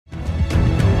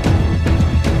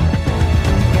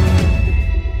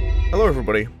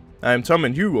everybody, I'm Tom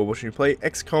and you are watching me play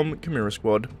Xcom Chimera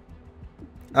Squad.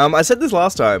 I said this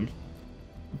last time,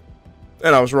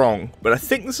 and I was wrong, but I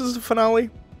think this is the finale.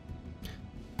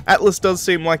 Atlas does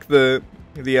seem like the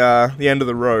end of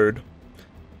the road.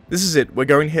 This is it, we're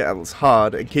going to hit Atlas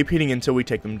hard and keep hitting until we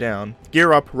take them down.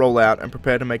 Gear up, roll out, and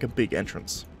prepare to make a big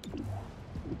entrance.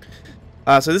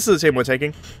 So this is the team we're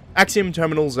taking. Axiom,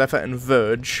 Terminal, Zephyr, and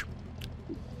Verge.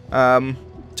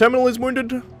 Terminal is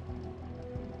wounded.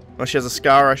 Well, she has a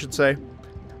scar, I should say.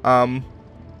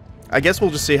 I guess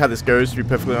we'll just see how this goes, to be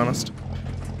perfectly honest.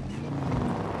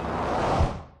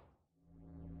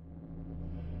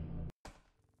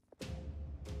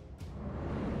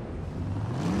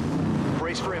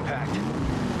 Brace for impact.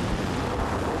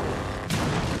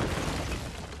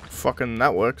 Fucking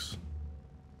that works.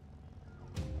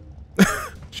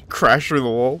 Just crash through the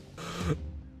wall.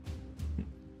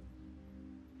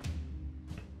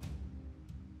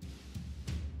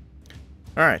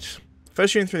 Alright.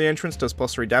 First shooting through the entrance does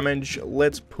 +3 damage.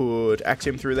 Let's put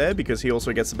Axiom through there because he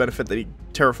also gets the benefit that he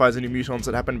terrifies any mutons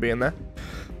that happen to be in there.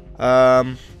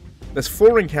 There's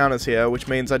 4 encounters here, which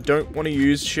means I don't want to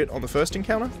use shit on the first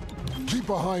encounter. Keep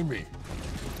behind me.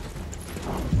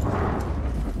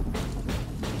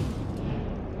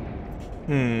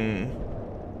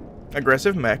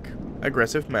 Aggressive mech.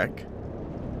 Aggressive mech.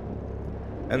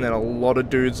 And then a lot of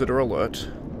dudes that are alert.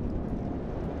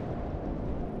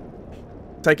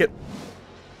 Take it.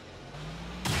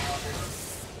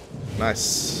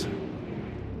 Nice.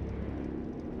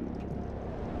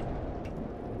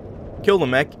 Kill the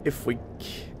mech if we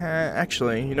can.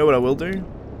 Actually, you know what I will do?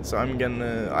 So I'm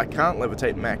gonna... I can't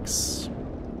levitate mechs.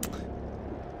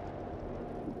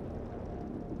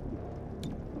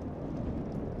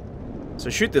 So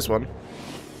shoot this one.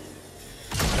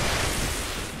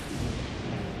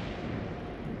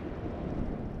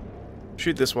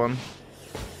 Shoot this one.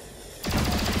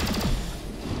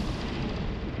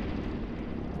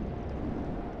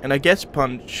 And I guess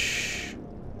punch...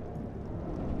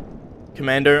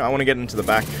 Commando, I want to get into the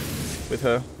back with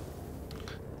her.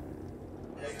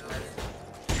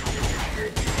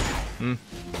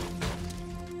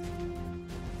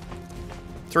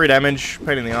 3 damage,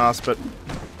 pain in the ass, but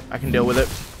I can deal with it.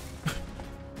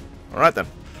 Alright then.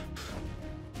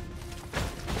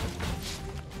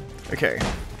 Okay.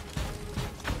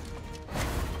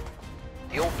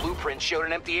 The old blueprint showed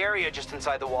an empty area just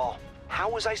inside the wall. How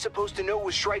was I supposed to know it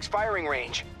was Shrike's firing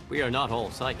range? We are not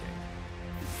all psychic.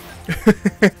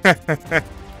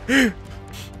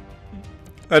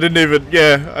 I didn't even...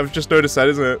 Yeah, I've just noticed that,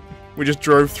 isn't it? We just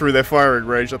drove through their firing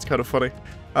range. That's kind of funny.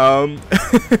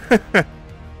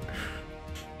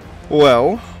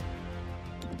 Well...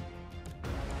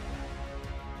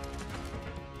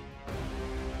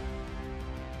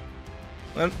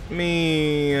 Let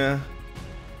me...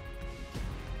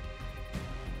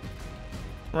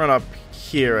 run up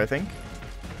here, I think.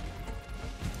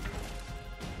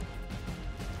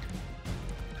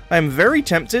 I'm very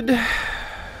tempted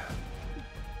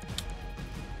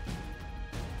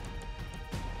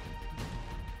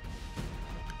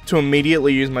to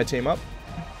immediately use my team up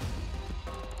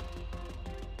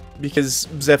because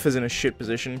Zephyr's in a shit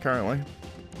position currently.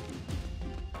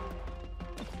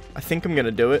 I think I'm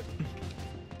gonna do it.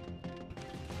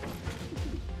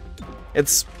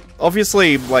 It's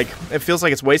obviously, like, it feels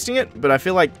like it's wasting it, but I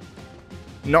feel like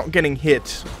not getting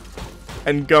hit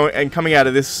and coming out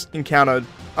of this encounter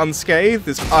unscathed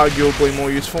is arguably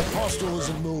more useful. Hostile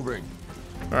isn't moving.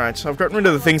 Alright, so I've gotten rid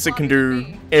of the things that can do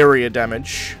area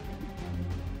damage.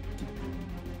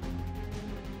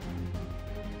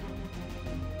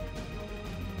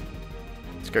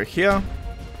 Let's go here.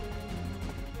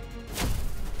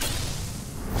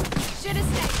 Should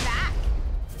have stepped back.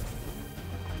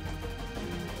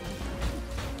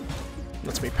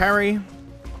 Lets me parry.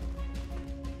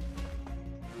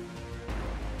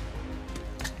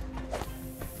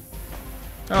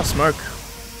 Oh, smoke.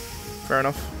 Fair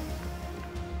enough.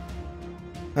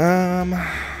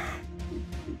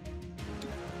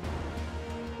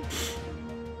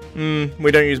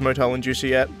 We don't use Motel and Juicy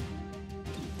yet.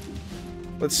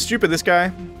 Let's stupid this guy,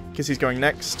 because he's going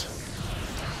next.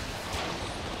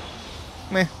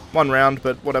 Meh, 1 round,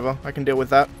 but whatever, I can deal with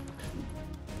that.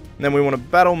 And then we want to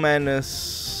Battle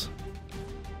Madness.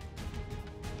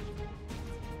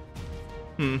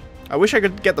 I wish I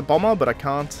could get the bomber, but I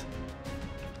can't.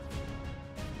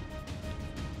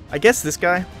 I guess this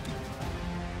guy.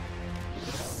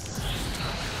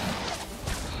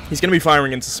 He's gonna be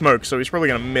firing into smoke, so he's probably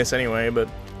gonna miss anyway, but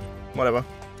whatever.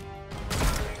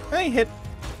 Hey, hit.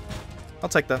 I'll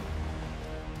take that.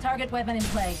 Target weapon in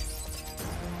play.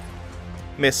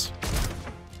 Miss.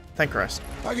 Thank Christ.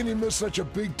 How can he miss such a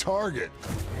big target?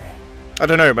 I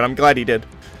don't know, but I'm glad he did.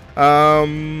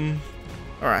 Alright.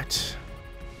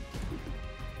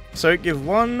 So give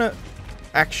one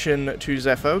action to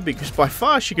Zephyr, because by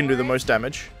far she can do the most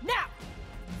damage. Now.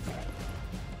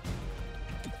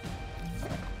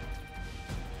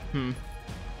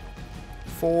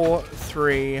 4,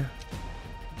 3,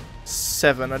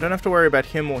 7. I don't have to worry about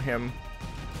him or him.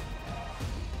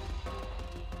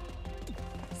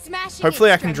 Smashing.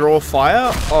 Hopefully I can draw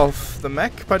fire off the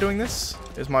mech by doing this,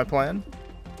 is my plan.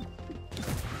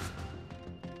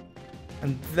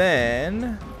 And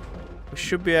then we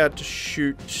should be able to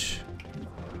shoot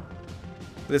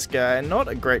this guy. Not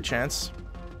a great chance.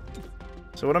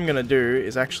 So what I'm going to do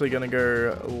is actually going to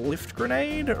go lift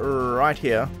grenade right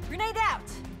here. Grenade out.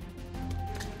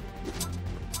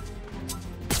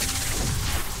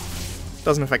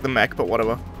 Doesn't affect the mech, but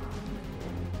whatever.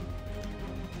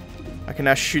 I can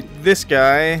now shoot this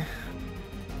guy.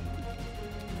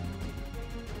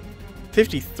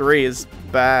 53 is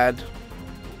bad.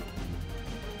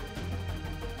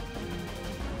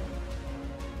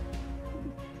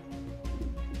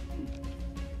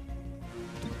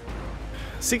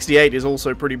 .68 is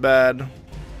also pretty bad.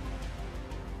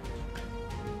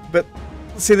 But,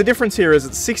 see, the difference here is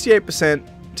it's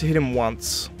 68% to hit him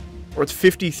once, or it's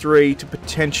 53 to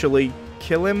potentially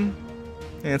kill him,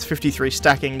 and it's 53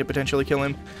 stacking to potentially kill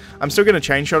him. I'm still going to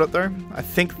chain shot it, though. I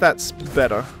think that's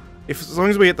better. As long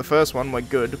as we hit the first one, we're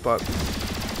good, but...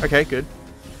 Okay, good.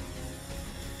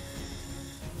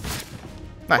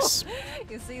 Nice.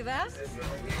 You see that?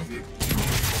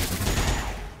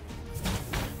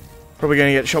 Probably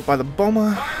going to get shot by the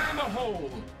bomber.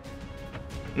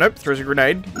 Nope, throws a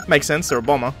grenade. Makes sense, they're a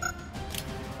bomber.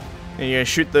 And you're going to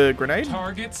shoot the grenade?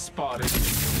 Target spotted.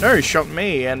 No, he shot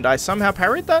me, and I somehow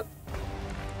parried that?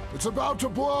 It's about to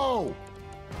blow!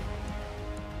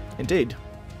 Indeed.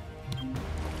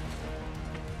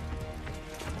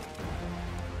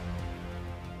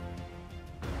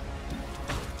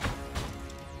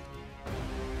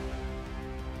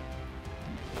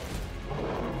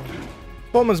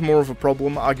 Bomber's more of a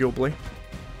problem, arguably.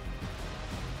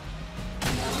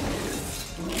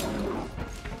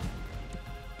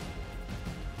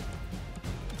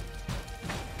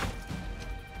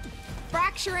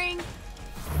 Fracturing.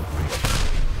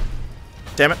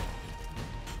 Damn it.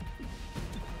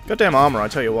 Goddamn armor, I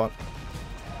tell you what.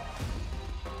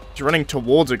 He's running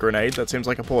towards a grenade, that seems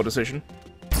like a poor decision.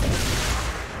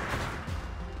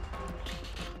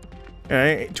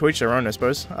 Okay, to each their own, I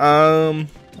suppose.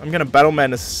 I'm gonna battle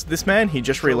man this man, he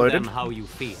just reloaded. How you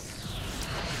feel.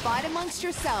 Fight amongst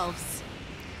yourselves.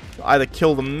 Either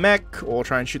kill the mech, or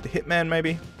try and shoot the hitman,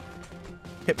 maybe.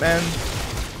 Hitman.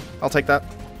 I'll take that.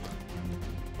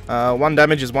 1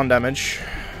 damage is 1 damage.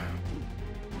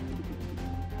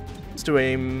 Let's do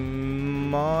a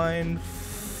mind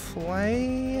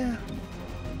flay.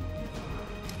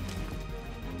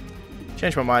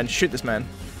 Change my mind, shoot this man.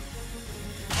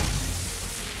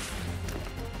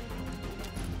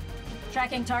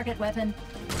 Tracking target weapon.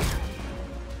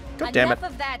 God damn it.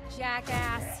 Enough of that,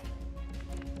 jackass.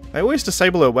 I always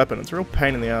disable her weapon, it's a real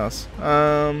pain in the ass.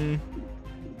 I'm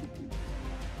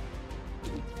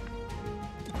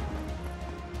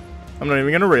not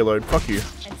even gonna reload, fuck you.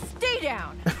 And stay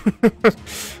down.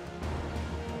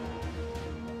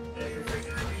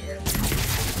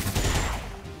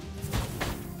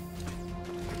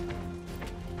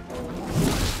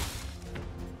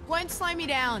 Point slimy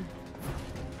down.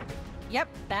 Yep,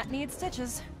 that needs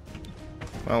stitches.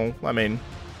 Well, I mean,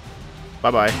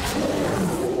 bye-bye.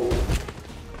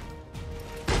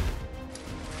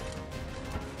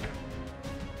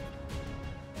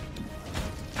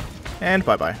 And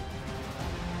bye-bye.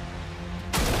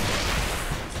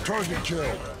 Target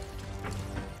killed.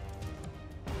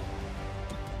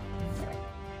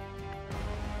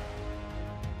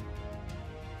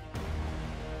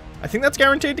 I think that's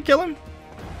guaranteed to kill him.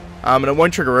 And it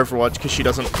won't trigger Overwatch because she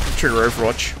doesn't trigger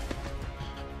Overwatch.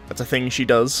 That's a thing she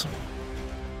does.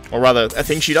 Or rather, a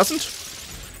thing she doesn't.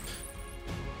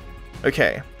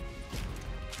 Okay.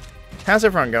 How's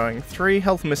everyone going? 3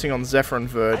 health missing on Zephyr and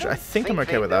Verge. I think I'm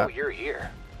okay with that. You're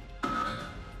here.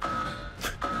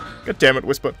 God damn it,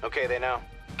 Whisper. Okay, they know.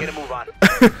 Get a move on.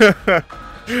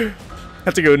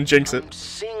 Have to go and jinx it. I'm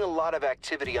seeing a lot of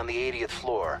activity on the 80th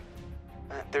floor.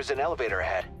 There's an elevator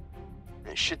ahead.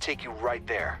 It should take you right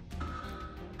there.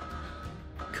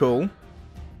 Cool.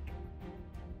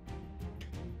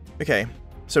 Okay,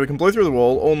 so we can blow through the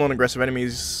wall. All non-aggressive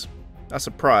enemies are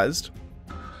surprised.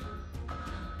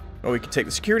 Or we can take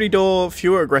the security door.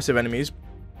 Fewer aggressive enemies.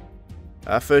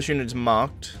 First unit is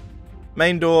marked.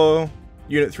 Main door.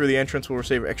 Unit through the entrance will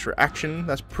receive extra action.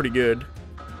 That's pretty good.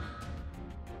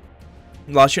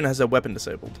 Last unit has their weapon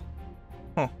disabled.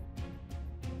 Huh.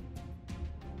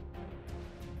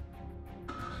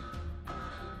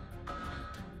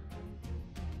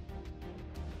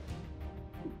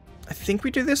 I think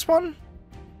we do this one.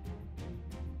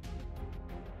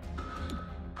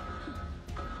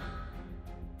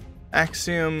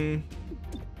 Axiom.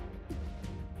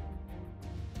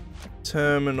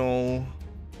 Terminal.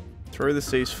 Throw the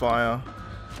ceasefire.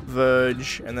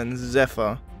 Verge. And then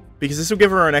Zephyr. Because this will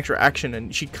give her an extra action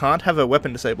and she can't have her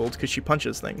weapon disabled because she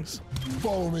punches things.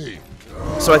 Follow me.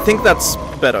 So I think that's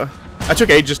better. I took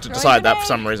ages to decide that for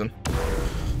some reason.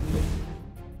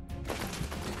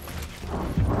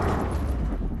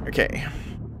 Okay.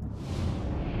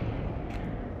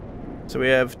 So we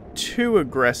have 2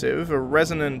 aggressive, a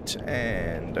resonant,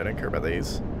 and I don't care about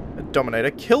these. A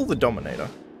dominator. Kill the dominator.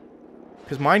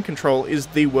 Because mind control is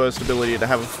the worst ability to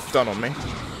have done on me.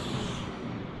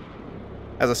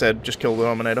 As I said, just kill the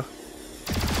dominator.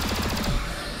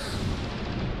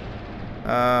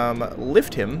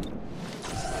 Lift him.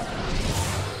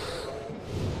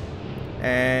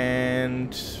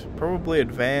 And probably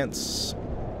advance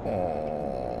on...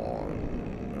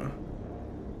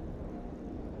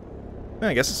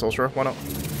 I guess a sorcerer, why not?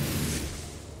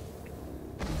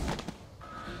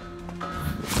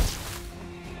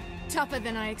 Tougher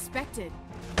than I expected.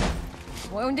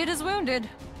 Wounded is wounded.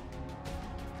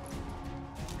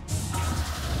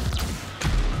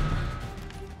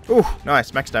 Ooh,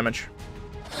 nice, max damage.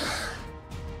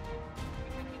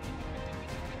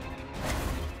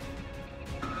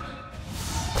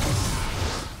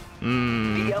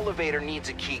 The elevator needs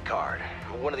a key card.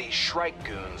 One of these Shrike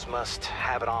goons must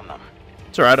have it on them.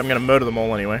 It's alright, I'm gonna murder them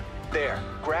all anyway. There,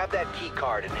 grab that key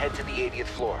card and head to the 80th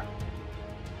floor.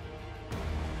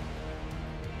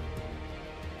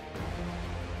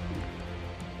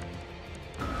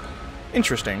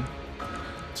 Interesting.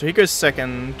 So he goes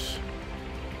second.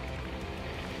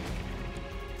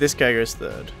 This guy goes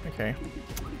third. Okay.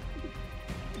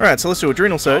 Alright, so let's do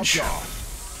Adrenal Surge.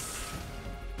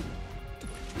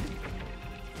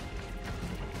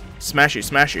 Smashy,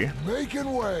 smashy.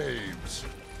 Making waves.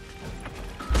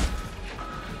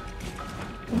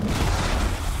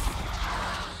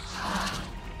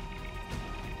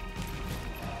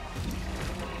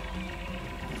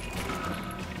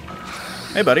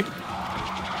 Hey, buddy.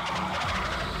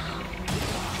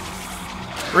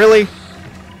 Really?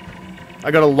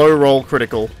 I got a low roll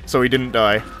critical, so he didn't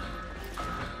die.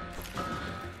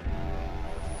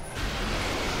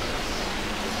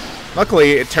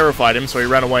 Luckily, it terrified him, so he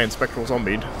ran away and Spectral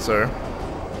Zombied, so...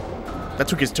 That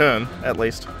took his turn, at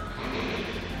least.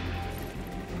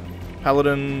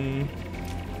 Paladin...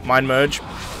 Mind Merge.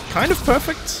 Kind of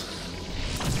perfect.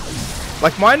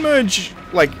 Like, Mind Merge,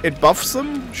 like, it buffs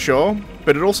them, sure,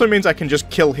 but it also means I can just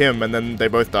kill him and then they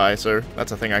both die, so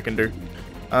that's a thing I can do.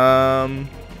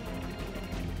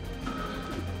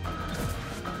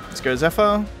 Let's go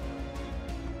Zephyr.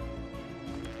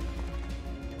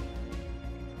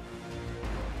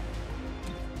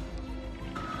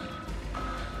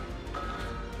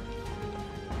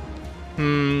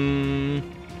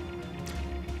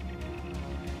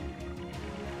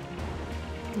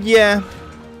 Yeah.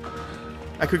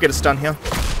 I could get a stun here.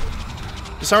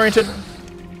 Disoriented.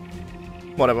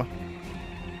 Whatever.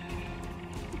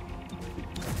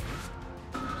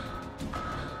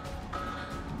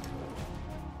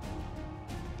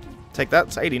 Take that,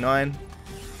 it's 89.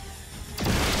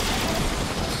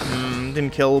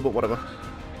 Didn't kill, but whatever.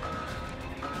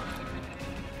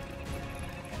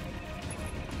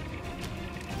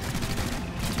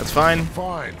 That's fine.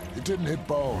 Fine. It didn't hit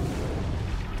bone.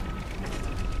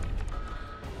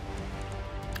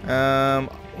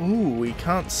 Ooh, we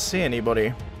can't see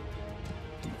anybody.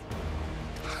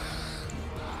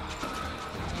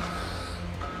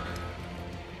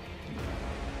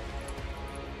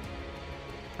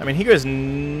 I mean, he goes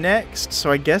next,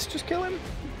 so I guess just kill him?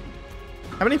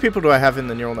 How many people do I have in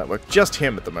the neural network? Just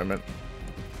him at the moment.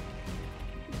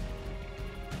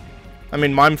 I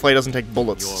mean, Mind Flay doesn't take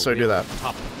bullets, so do that.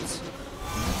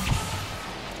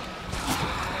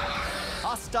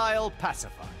 Hostile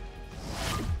pacifier.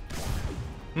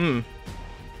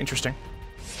 Interesting.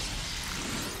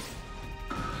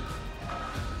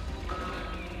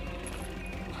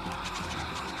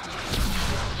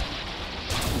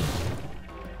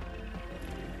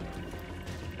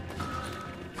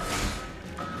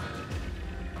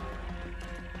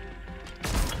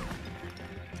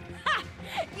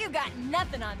 You got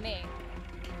nothing on me.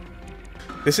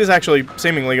 This is actually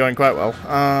seemingly going quite well.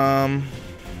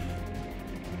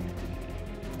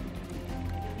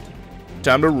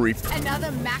 Time to reap.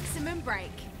 Another maximum break.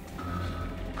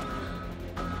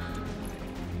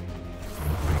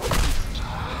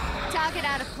 Target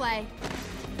out of play.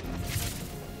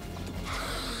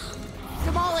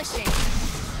 Demolishing.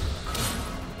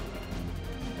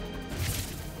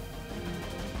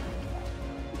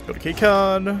 Got a key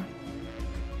card.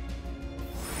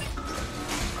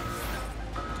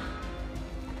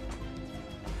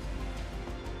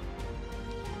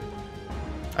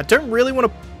 I don't really want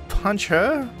to punch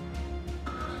her.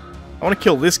 I want to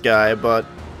kill this guy, but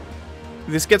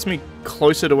this gets me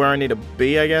closer to where I need to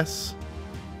be, I guess.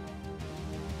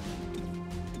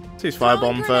 Let's use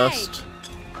firebomb first.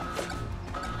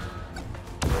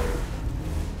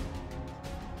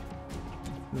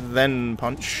 Then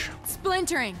punch.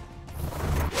 Splintering.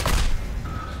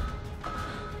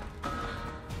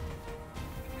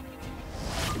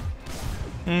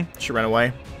 She ran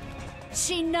away.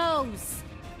 She knows.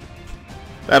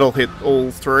 That'll hit all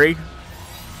three.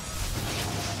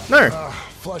 No.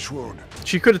 Flesh wound.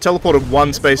 She could have teleported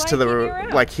one space to the,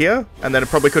 like, here, and then it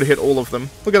probably could have hit all of them.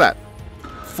 Look at that.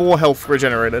 4 health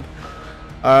regenerated.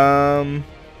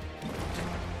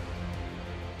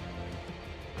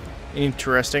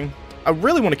 Interesting. I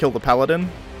really want to kill the paladin.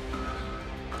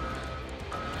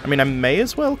 I mean, I may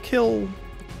as well kill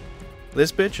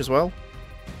this bitch as well.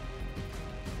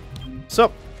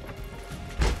 Sup?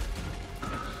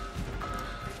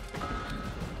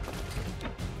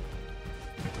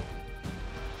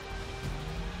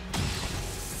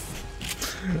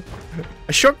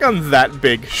 A shotgun that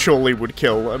big surely would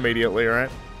kill immediately, right?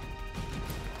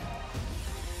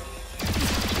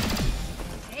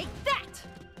 Take that.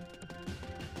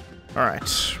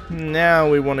 Alright, now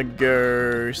we want to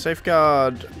go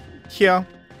safeguard here.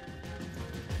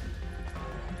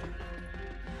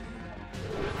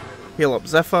 Heal up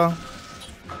Zephyr.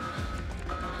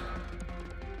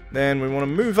 Then we want to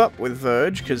move up with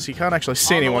Verge, because he can't actually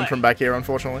see anyone from back here,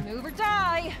 unfortunately. Move or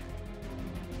die.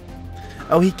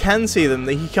 Oh, he can see them.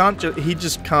 He can't. He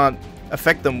just can't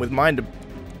affect them with mind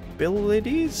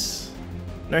abilities.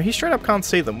 No, he straight up can't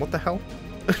see them. What the hell?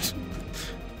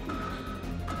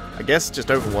 I guess just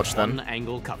Overwatch then. One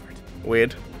angle covered.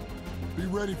 Weird. Be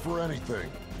ready for anything.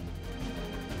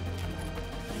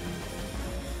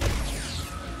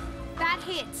 That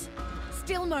hit.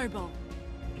 Still mobile.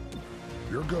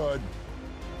 You're good.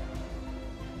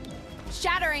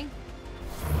 Shattering.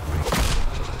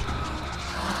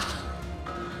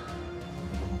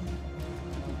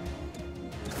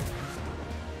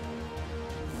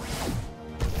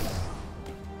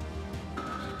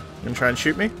 You gonna try and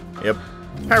shoot me? Yep.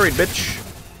 Parried, bitch.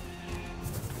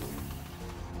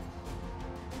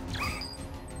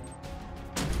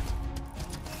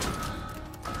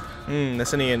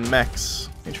 Nessinian mechs.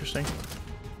 Interesting.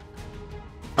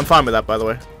 I'm fine with that, by the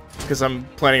way, because I'm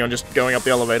planning on just going up the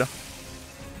elevator.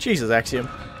 Jesus, Axiom.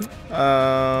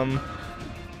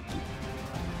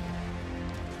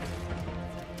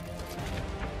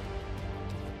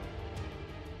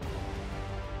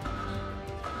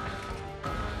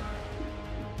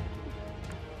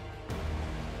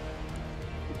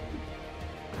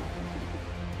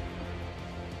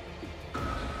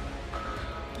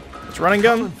 It's running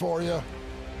gun. Coming for you.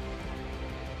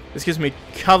 This gives me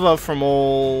cover from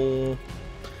all...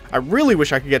 I really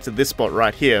wish I could get to this spot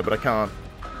right here, but I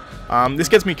can't. This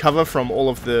gets me cover from all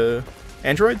of the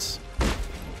androids.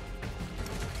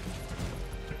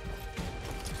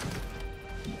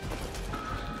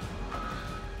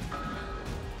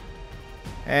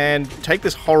 And take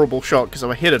this horrible shot, because if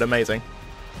I hit it, amazing.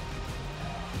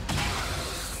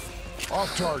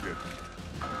 Off target.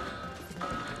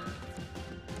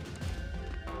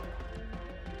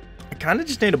 I kind of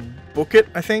just need to book it,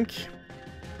 I think.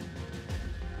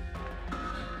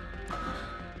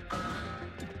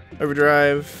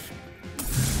 Overdrive.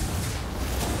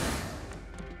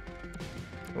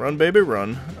 Run, baby,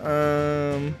 run.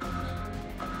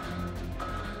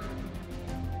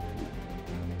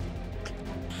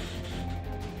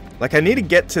 Like, I need to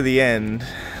get to the end.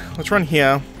 Let's run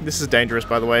here. This is dangerous,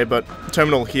 by the way, but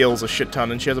Terminal heals a shit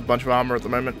ton, and she has a bunch of armor at the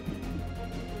moment.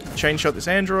 Chain shot this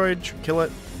android, should kill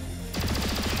it.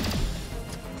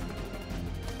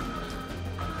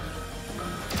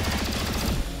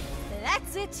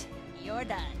 That's it. You're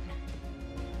done.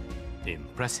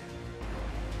 Impressive.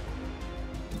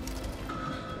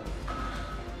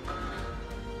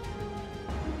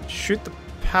 Shoot the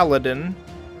paladin.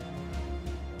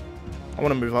 I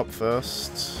want to move up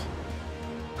first.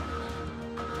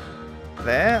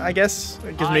 There, I guess.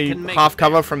 It gives me half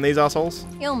cover from these assholes.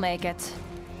 You'll make it.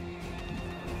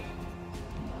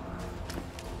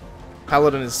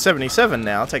 Paladin is 77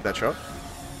 now. I'll take that shot.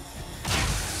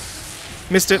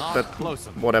 Missed it, Not but close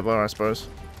enough. whatever, I suppose.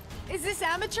 Is this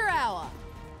amateur hour?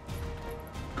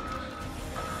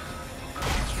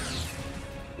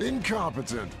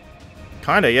 Incompetent.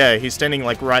 Kinda, yeah. He's standing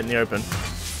like right in the open.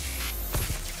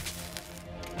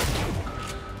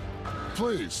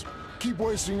 Please, keep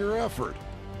wasting your effort.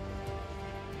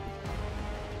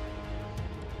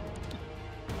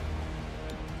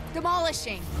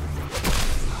 Demolishing.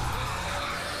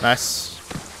 Nice.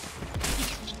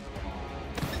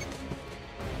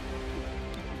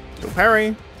 Still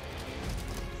parry.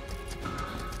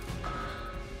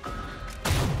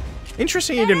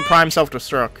 Interesting he didn't prime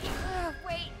self-destruct.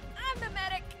 Wait, I'm the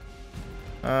medic.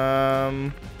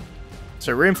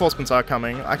 So reinforcements are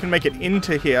coming. I can make it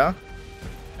into here.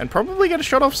 And probably get a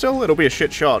shot off still. It'll be a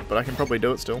shit shot, but I can probably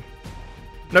do it still.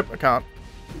 Nope, I can't.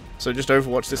 So just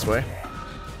Overwatch this way.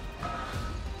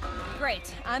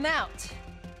 Great, I'm out.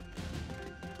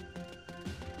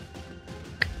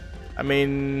 I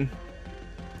mean...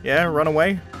 yeah, run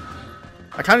away.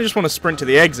 I kind of just want to sprint to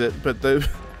the exit, but the...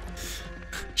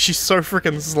 she's so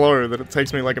freaking slow that it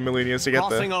takes me like a million years to get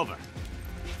Crossing there. over.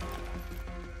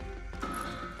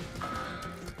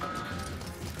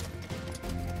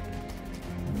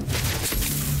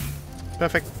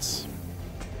 Perfect.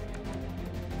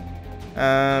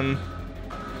 I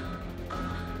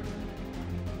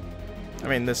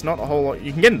mean, there's not a whole lot.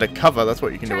 You can get into cover, that's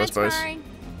what you can do, I suppose. Transferring.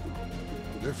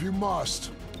 If you must.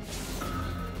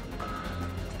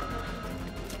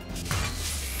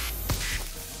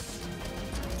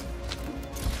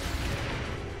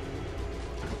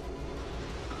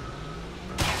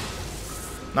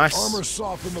 Nice. Armor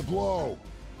soften the blow.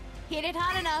 Hit it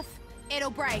hard enough, it'll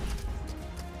break.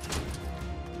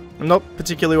 I'm not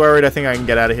particularly worried. I think I can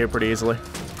get out of here pretty easily.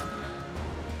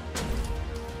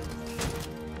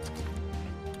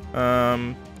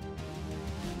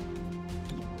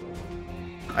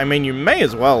 I mean, you may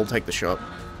as well take the shot.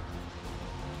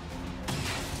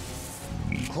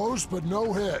 Close but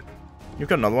no hit. You've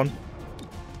got another one.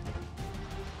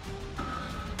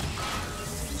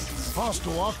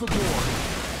 Hostile off the board.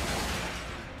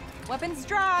 Weapons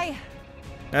dry.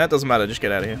 Nah, it doesn't matter. Just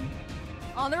get out of here.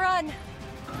 On the run.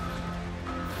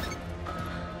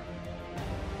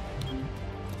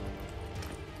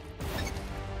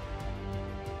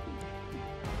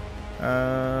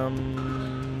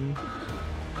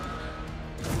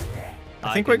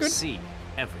 I think we're can good. See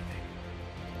everything.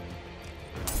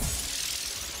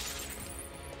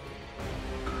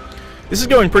 This is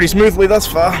going pretty smoothly thus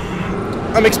far.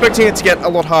 I'm expecting it to get a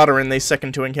lot harder in these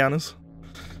second two encounters.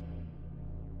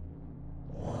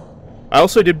 I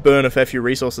also did burn a fair few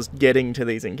resources getting to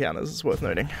these encounters, it's worth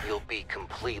noting. You'll be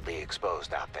completely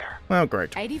exposed out there. Well,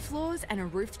 great. 80 floors and a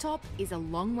rooftop is a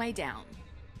long way down.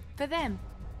 For them.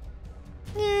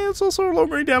 Yeah, it's also a long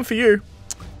way down for you.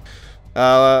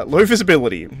 Low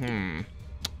visibility.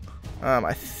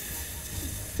 I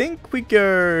think we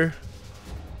go...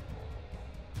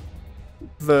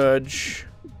 Verge,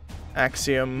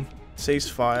 Axiom,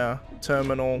 Ceasefire,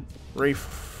 Terminal,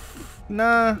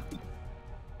 Nah.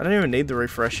 I don't even need the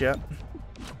refresh yet.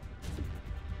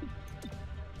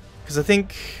 Because I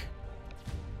think...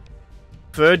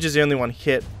 Verge is the only one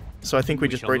hit, so I think we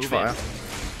just breach fire.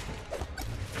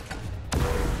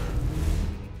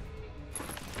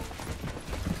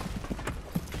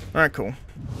 Alright, cool.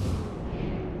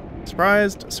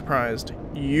 Surprised, surprised.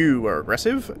 You are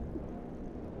aggressive.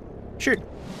 Shoot.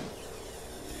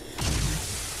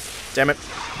 Damn it.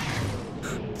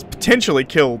 It's potentially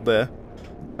killed there.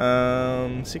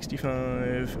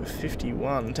 65,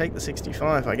 51. Take the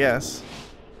 65, I guess.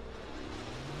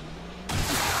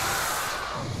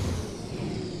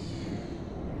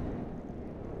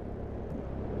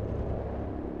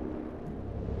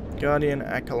 Guardian,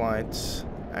 Acolyte,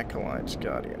 Acolyte,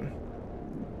 Guardian.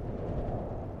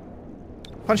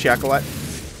 Punch the Acolyte.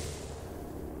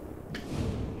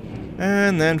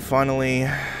 And then finally...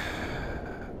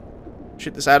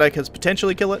 shoot this adder, because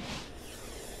potentially kill it.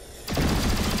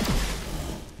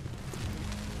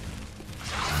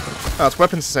 Oh, it's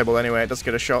weapons disabled anyway, it does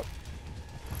get a shot.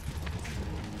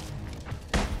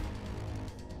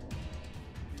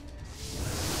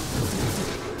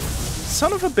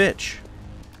 Son of a bitch.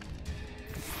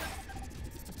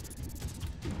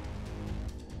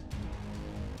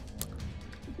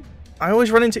 I always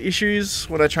run into issues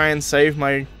when I try and save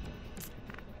my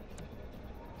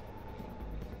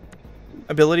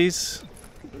abilities.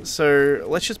 So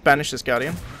let's just banish this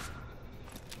Guardian.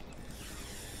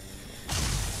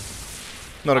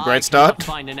 Not a great start.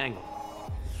 Find an angle.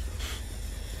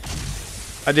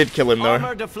 I did kill him though.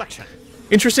 Armor deflection.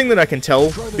 Interesting that I can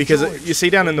tell, because you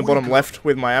see down in the bottom left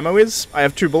where my ammo is, I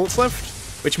have 2 bullets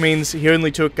left. which means he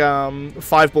only took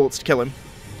 5 bullets to kill him.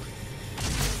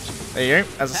 There you go,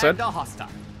 as I said.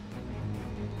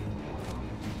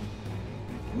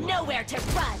 Nowhere to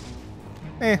run.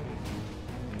 Eh.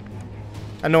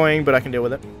 Annoying, but I can deal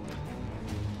with it.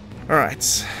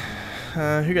 Alright.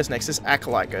 Who goes next? This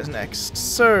Acolyte goes next.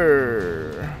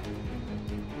 So...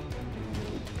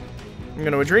 I'm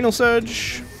going to Adrenal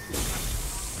Surge.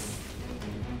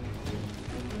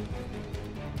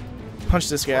 Punch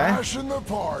this guy. Crashing the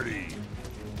party.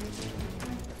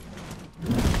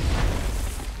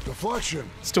 Deflection.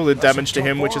 Still did That's damage to some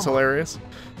him, tough which is armor. hilarious.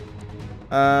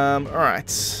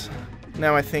 Alright.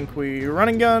 Now I think we run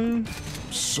and gun.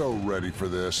 So ready for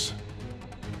this.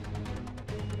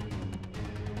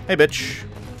 Hey, bitch.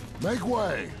 Make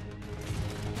way.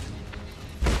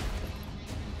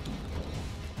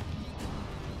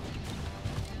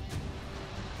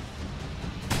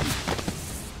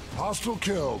 Hostile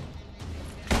killed.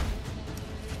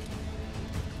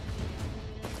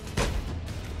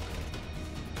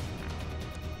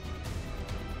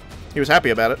 He was happy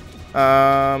about it.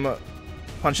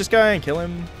 Punch this guy and kill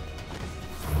him.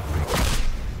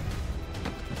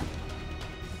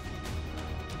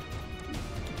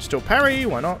 Still parry,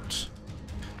 why not?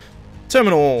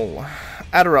 Terminal.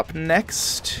 Adder up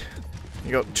next.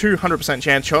 You got 200%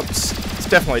 chance shots. It's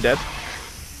definitely dead.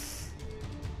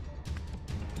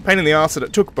 Pain in the ass that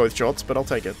it took both shots, but I'll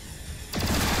take it.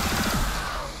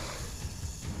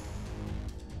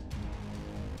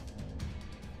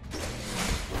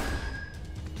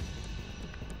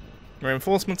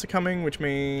 Reinforcements are coming, which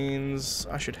means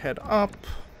I should head up.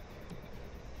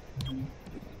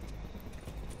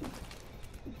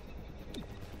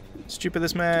 Stupid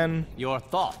this man. Your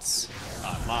thoughts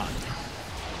are mine.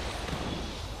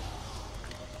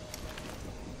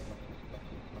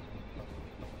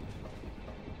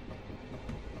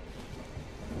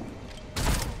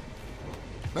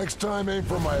 Next time, aim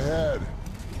for my head.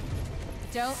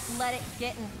 Don't let it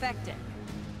get infected.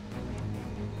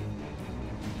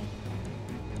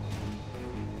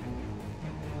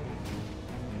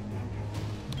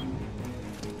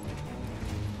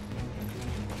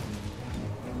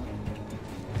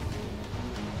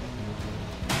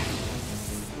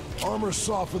 Armor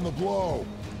soften the blow.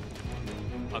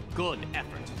 A good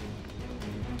effort.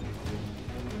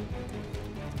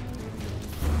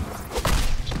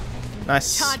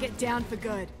 Nice. Target down for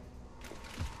good.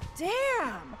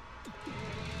 Damn!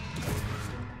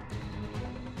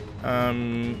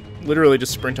 Literally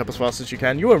just sprint up as fast as you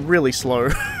can. You are really slow.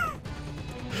 Is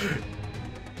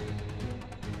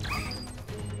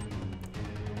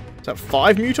that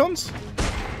 5 mutons?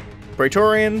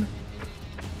 Praetorian.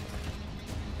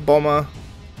 Bomber.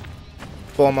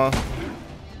 Bomber.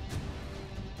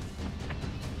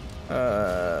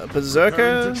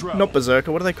 Berserker? Not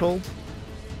Berserker, what are they called?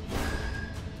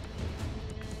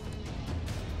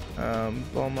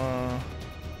 Bomber... I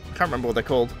can't remember what they're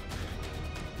called.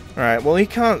 Alright, well he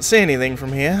can't see anything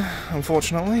from here,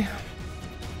 unfortunately.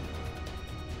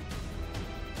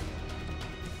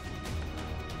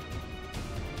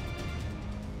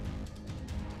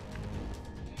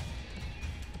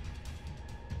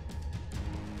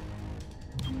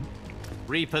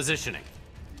 Repositioning.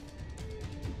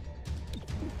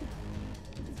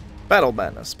 Battle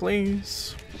banners,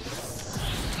 please.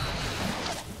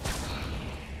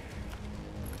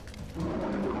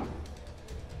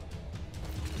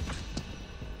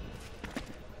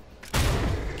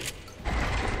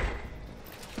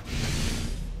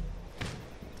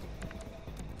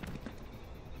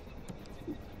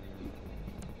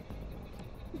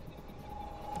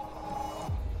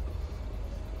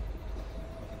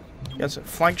 Yes, a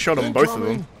flank shot on both of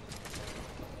them.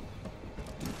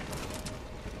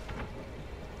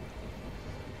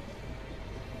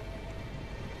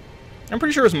 I'm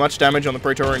pretty sure as much damage on the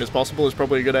Praetorian as possible is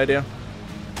probably a good idea.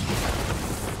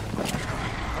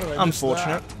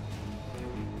 Unfortunate.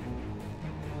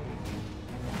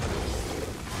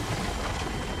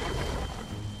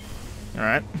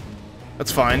 Alright.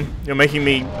 That's fine. You're making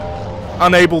me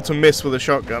unable to miss with a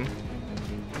shotgun.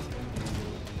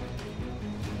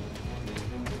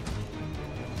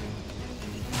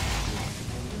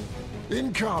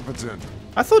 Incompetent.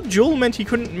 I thought duel meant he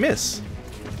couldn't miss.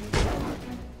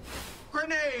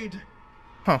 Grenade.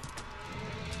 Huh.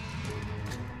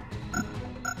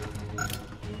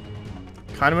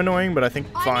 Kind of annoying, but I think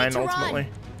fine ultimately.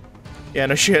 Yeah,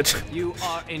 no shit. You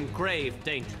are in grave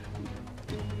danger.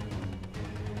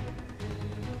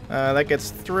 That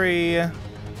gets 3.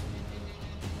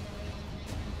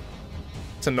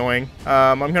 It's annoying.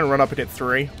 I'm gonna run up and hit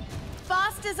 3.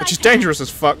 Fast as Which is dangerous as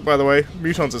fuck, by the way.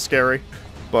 Mutons are scary,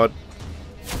 but...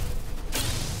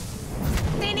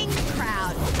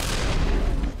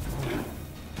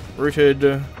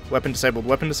 Rooted. Weapon disabled.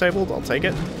 Weapon disabled. I'll take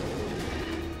it.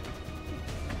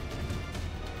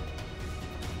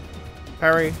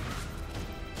 Parry.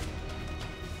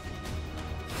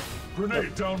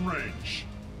 Grenade downrange.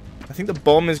 I think the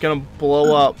bomb is going to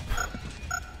blow up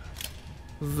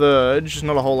Verge. There's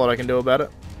not a whole lot I can do about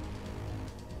it.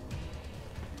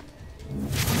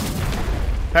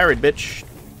 Parried, bitch.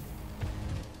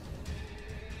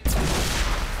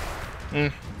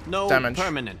 No Damage.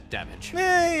 permanent damage.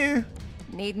 Eh,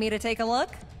 Need me to take a look?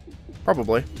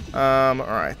 probably.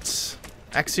 Alright.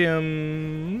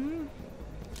 Axiom.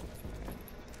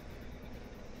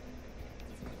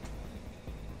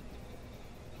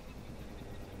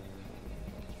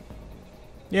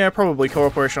 Yeah, probably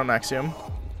cooperation on Axiom.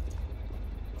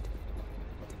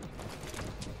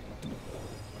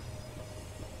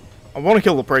 I want to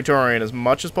kill the Praetorian as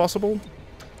much as possible.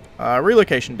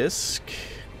 Relocation disc.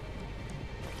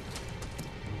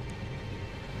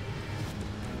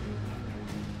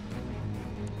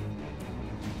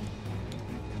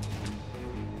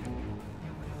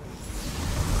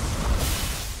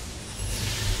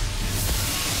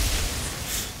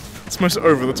 It's the most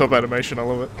over-the-top animation, I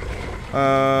love it.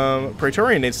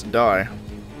 Praetorian needs to die.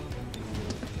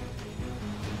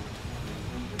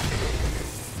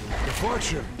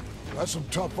 Deflection. That's some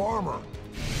tough armor.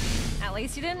 At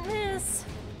least you didn't miss.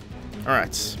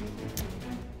 Alright.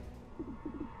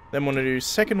 Then want to do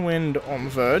second wind on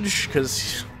Verge,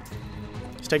 because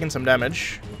he's taking some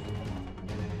damage.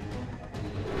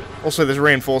 Also, there's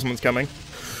reinforcements coming.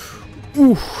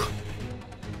 Ooh.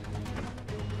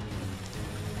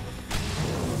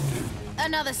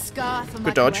 Another scar for my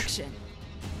Good dodge. collection.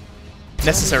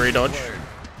 Necessary dodge.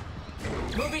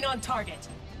 Moving on target.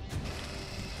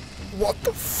 What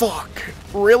the fuck?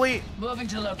 Really? Moving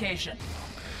to location.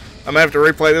 I'm gonna have to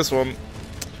replay this one.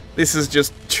 This is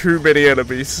just too many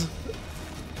enemies.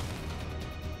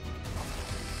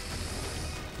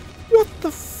 What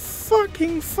the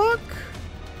fucking fuck?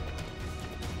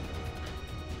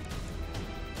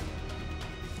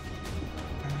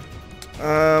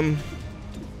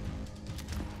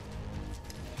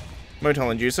 Motel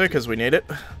Inducer, because we need it.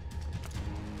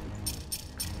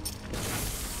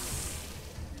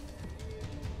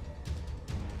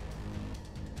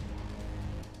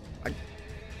 I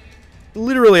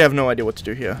literally have no idea what to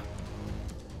do here.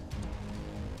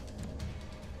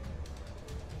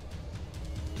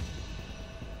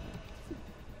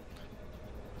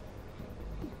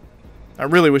 I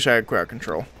really wish I had crowd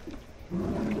control.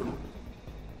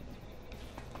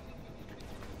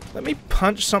 Let me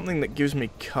punch something that gives me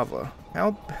cover.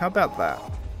 How about that?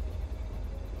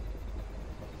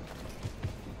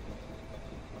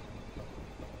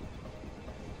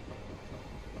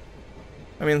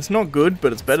 I mean, it's not good,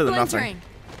 but it's better than nothing.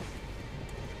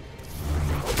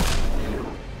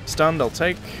 Stunned, I'll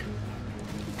take.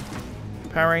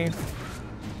 Parry.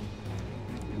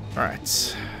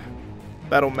 Alright.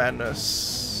 Battle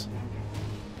Madness.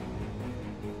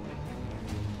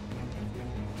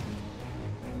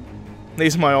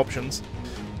 These are my options.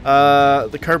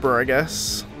 The Cobra, I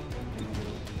guess.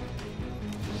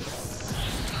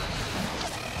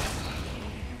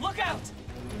 Look out!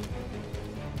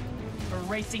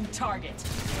 Erasing target.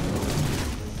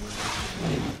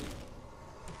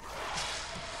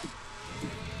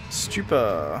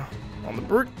 Stupor on the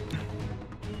Brute.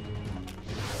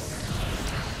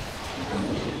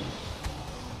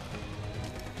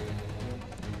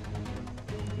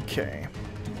 Okay.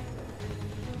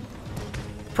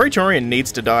 Praetorian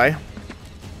needs to die.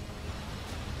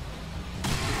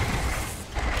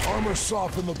 Armor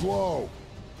soften the blow.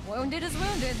 Wounded is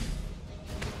wounded.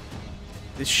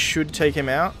 This should take him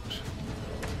out.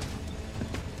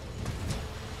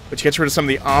 Which gets rid of some of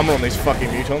the armor on these fucking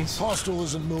mutons. Hostile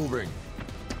isn't moving.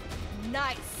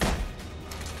 Nice.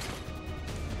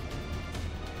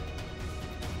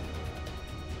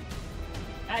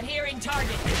 Adhering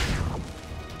target.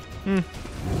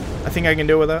 I think I can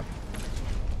deal with that.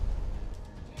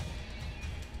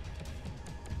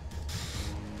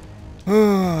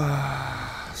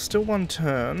 Still one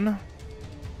turn.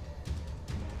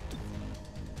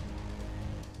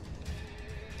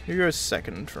 Who goes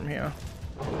second from here?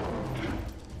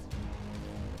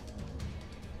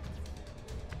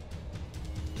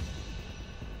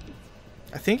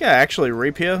 I think I actually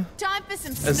reap here, Time for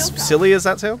some as snooker. silly as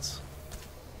that sounds.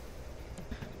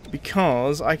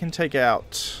 Because I can take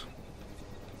out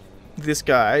this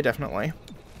guy, definitely.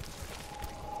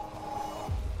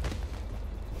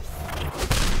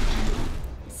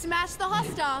 Smash the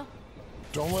hostile.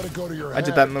 Don't let it go to your head. I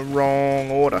did that in the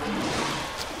wrong order.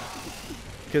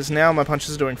 Because now my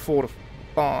punches are doing 4 to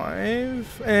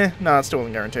 5. No, it still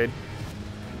wasn't guaranteed.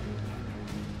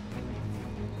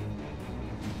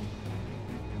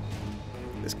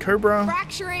 There's Cobra.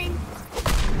 Fracturing.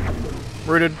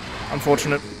 Rooted.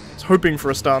 Unfortunate. I was hoping for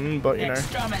a stun, but you know.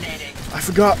 Exterminating. I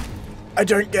forgot. I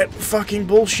don't get fucking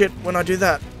bullshit when I do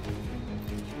that.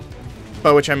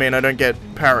 By which I mean I don't get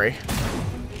parry.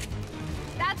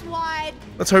 That's wide.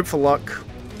 Let's hope for luck.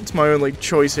 It's my only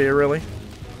choice here, really.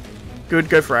 Good,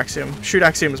 go for Axiom. Shoot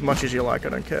Axiom as much as you like, I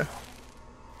don't care.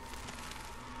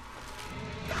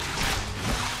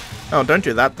 Oh, don't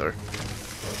do that, though.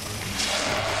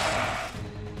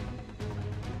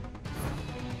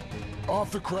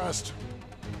 Off the crest.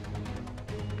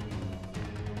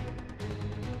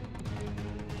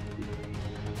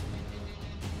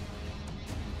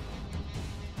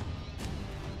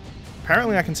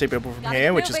 Apparently I can see people from Gotta here,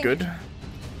 get which is moving. good.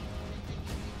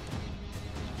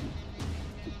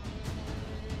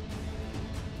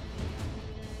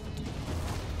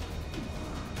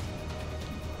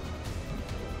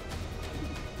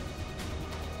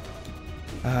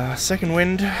 Second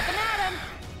wind.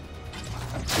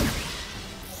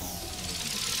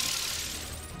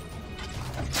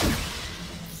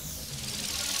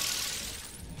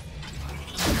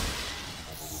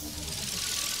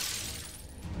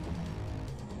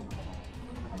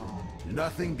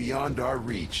 Nothing beyond our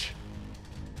reach.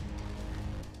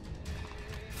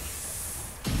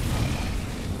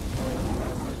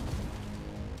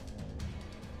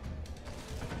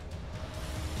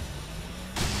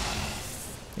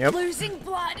 Yep. Losing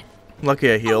blood. Lucky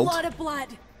I A healed. lot of blood.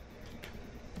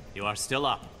 You are still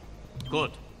up.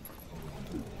 Good.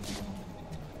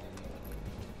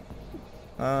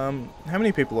 How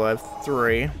many people do I have?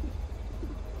 3.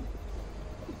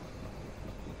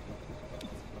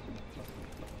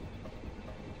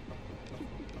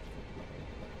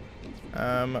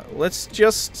 Let's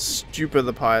just stupor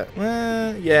the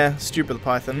python. Yeah, stupor the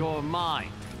python. Your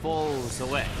mind falls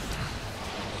away.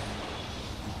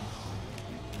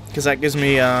 Because that gives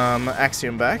me,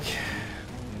 Axiom back.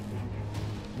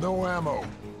 No ammo.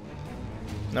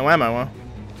 No ammo, huh?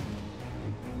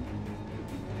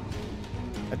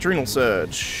 Adrenal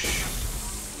surge.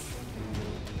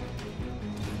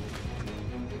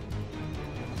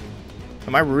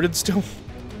 Am I rooted still?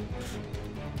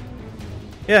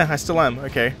 Yeah, I still am.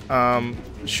 Okay.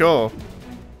 Sure.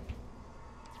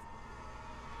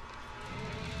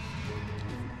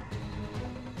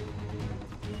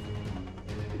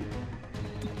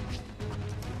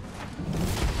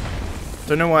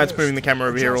 Don't know why it's moving the camera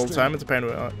over here all the time. It's a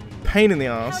pain in the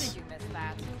How ass. did you miss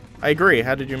that? I agree.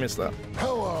 How did you miss that?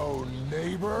 Hello,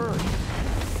 neighbor.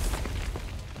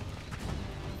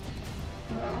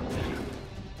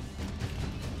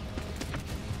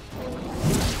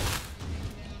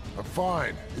 I'm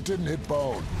fine. It didn't hit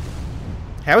bone.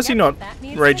 How is he not that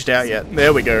needs raged out fixing. yet?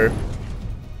 There we go.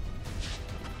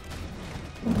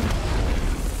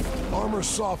 Armor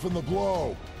softened the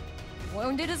blow.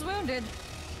 Wounded is wounded.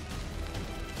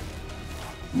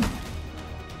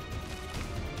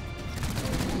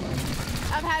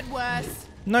 I've had worse.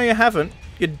 No, you haven't.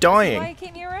 You're Why dying. you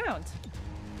keep me around?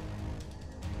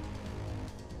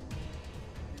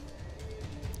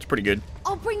 It's pretty good.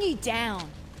 I'll bring you down.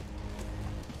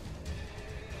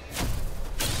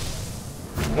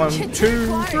 1, You're too 2,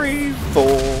 close. 3,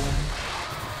 4.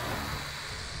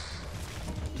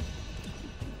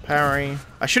 Parry.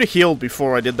 I should have healed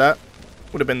before I did that.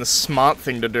 Would have been the smart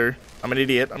thing to do. I'm an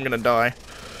idiot. I'm gonna die.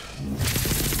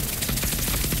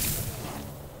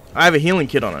 I have a healing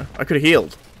kit on her. I could have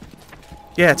healed.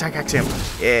 Yeah, attack Axiom.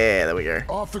 Yeah, there we go.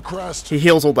 Off the crest. He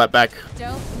heals all that back.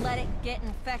 Don't let it get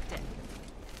infected.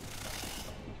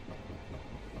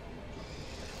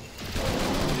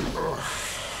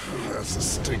 That's the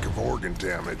stink of organ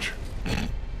damage.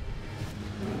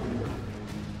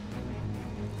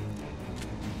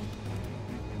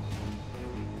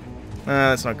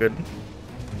 That's not good.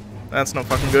 That's not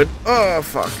fucking good. Oh,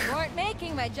 fuck. You aren't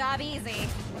making my job easy.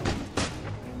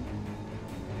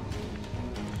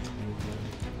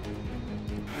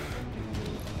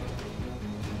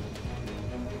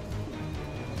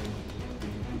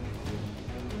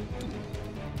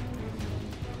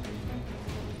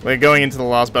 We're going into the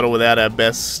last battle without our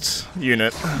best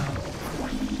unit.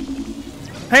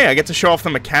 Hey, I get to show off the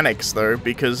mechanics though,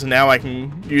 because now I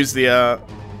can use the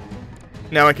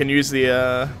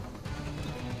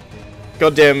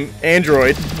goddamn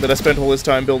android that I spent all this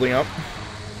time building up.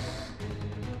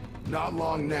 Not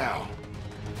long now.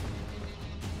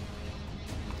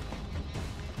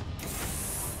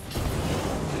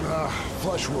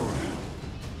 Flesh wound.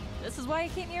 This is why you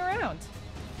keep me around.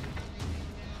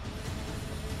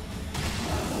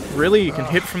 Really? You can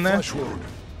hit from there? Flesh wound.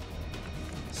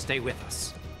 Stay with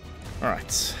us.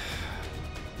 Alright.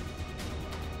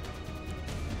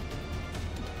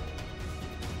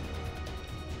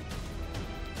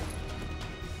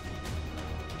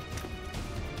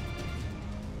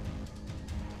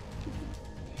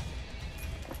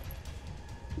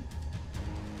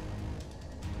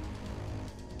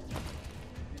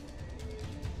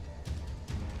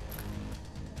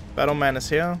 Battle Man is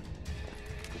here.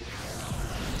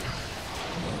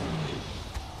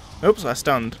 Oops, I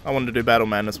stunned. I wanted to do Battle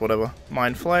Madness, whatever.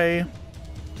 Mind Flay.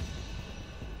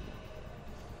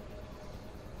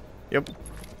 Yep.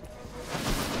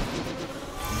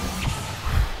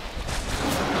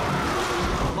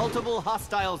 Multiple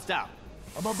hostiles down.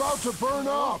 I'm about to burn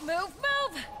up. Move,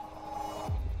 move!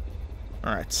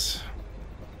 Alright.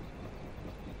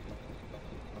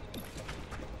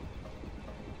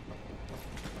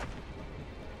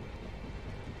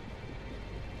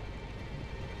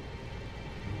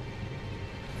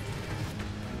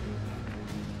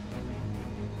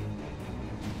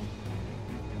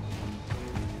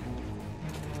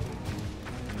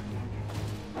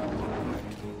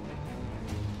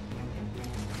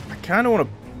 I kind of want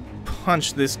to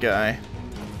punch this guy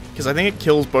because I think it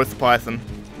kills both the Python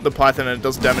and it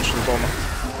does damage to the bomber.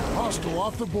 Hostile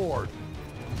off the board.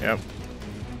 Yep.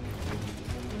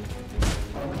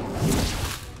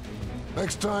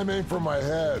 Next time, aim for my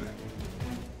head.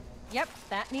 Yep,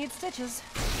 that needs stitches.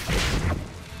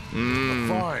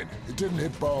 Fine. It didn't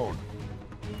hit bone.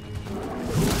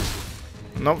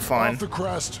 Not fine. Off the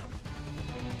crest.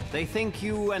 They think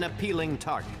you an appealing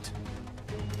target.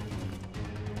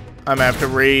 I'm gonna have to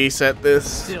reset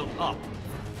this. Still up,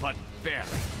 but barely.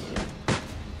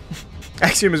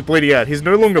 Axiom is bleeding out. He's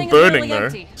no longer Thing is burning nearly though,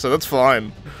 empty. so that's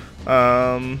fine.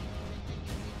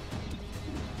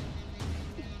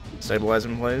 Stabilize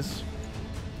him, please.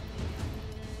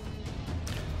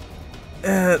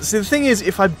 See, the thing is,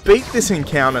 if I beat this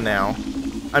encounter now,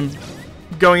 I'm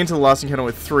going into the last encounter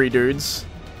with 3 dudes,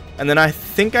 and then I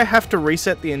think I have to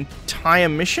reset the entire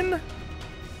mission?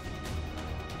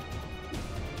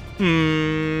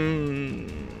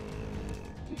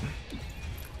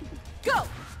 Go!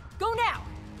 Go now!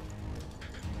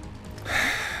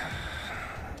 I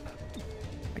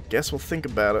guess we'll think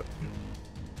about it.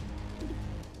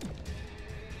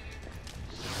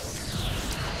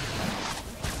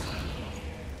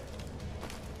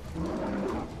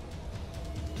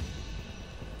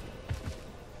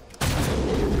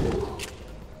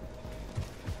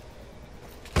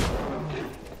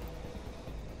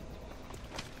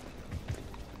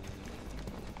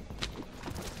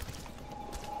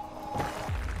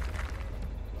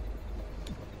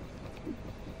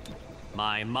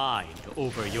 My mind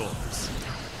over yours.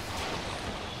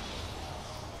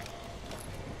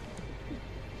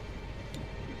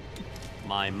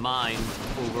 My mind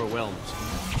overwhelms you.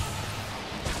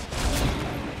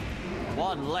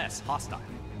 One less hostile.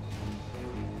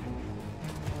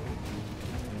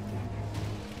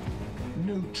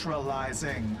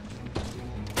 Neutralizing.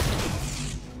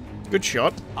 Good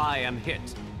shot. I am hit,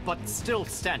 but still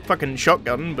standing. Fucking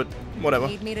shotgun, but whatever.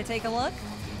 Need me to take a look?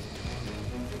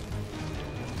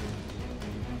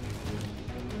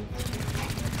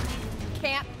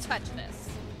 Can't touch this.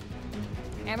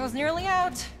 Ammo's nearly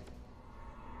out.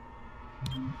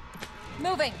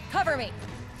 Moving! Cover me!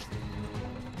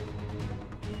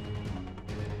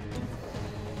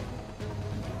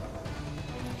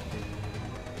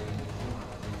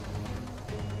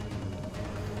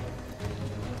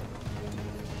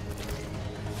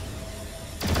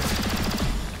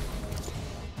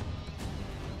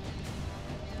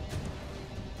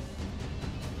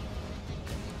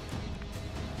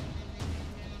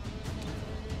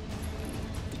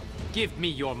 Give me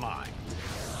your mind.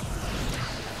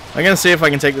 I'm gonna see if I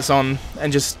can take this on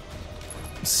and just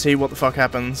see what the fuck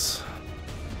happens.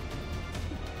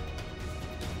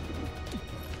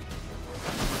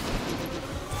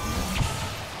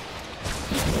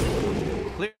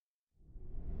 Clear.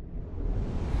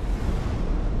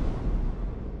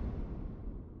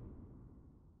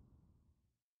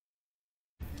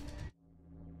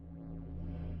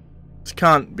 This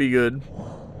can't be good.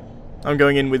 I'm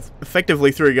going in with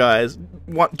effectively 3 guys.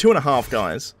 2.5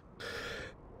 guys.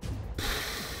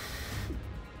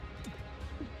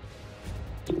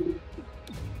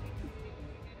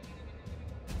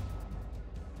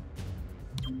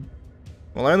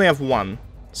 Well, I only have 1,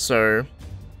 so...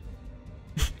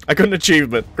 I got an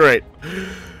achievement. Great.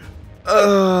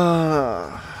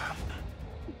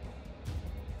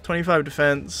 25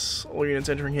 defense. All units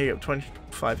entering here get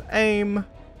 25 aim.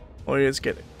 All units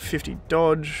get 50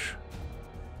 dodge.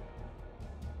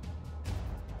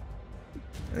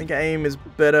 I think aim is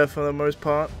better for the most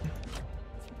part.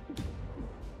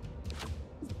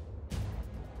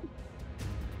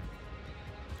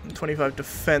 And 25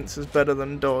 defense is better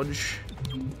than dodge.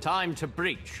 Time to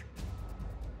breach.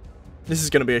 This is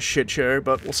going to be a shit show,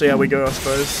 but we'll see how we go, I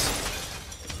suppose.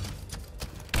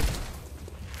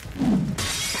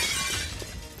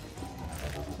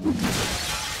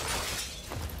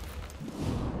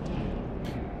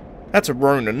 That's a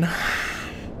Ronin.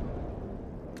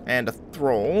 And a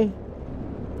Thrall.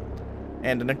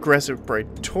 And an aggressive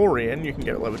Praetorian. You can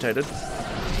get it levitated.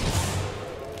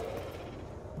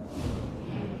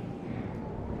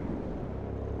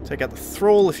 Take out the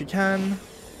Thrall if you can.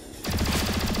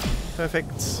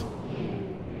 Perfect.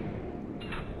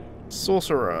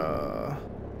 Sorcerer.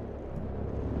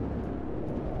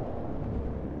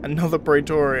 Another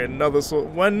Praetorian, another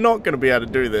We're not going to be able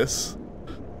to do this.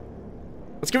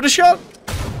 Let's give it a shot!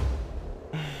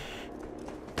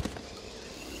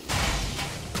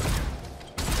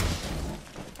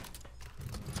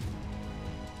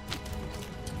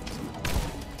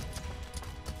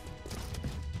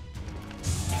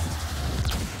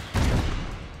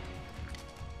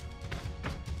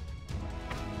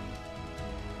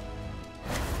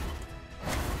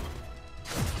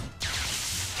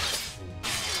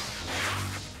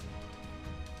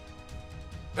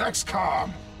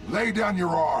 Xcom, lay down your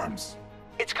arms.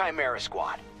 It's Chimera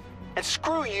Squad. And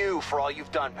screw you for all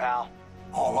you've done, pal.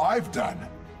 All I've done?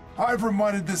 I've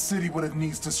reminded this city what it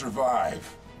needs to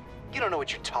survive. You don't know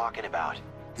what you're talking about.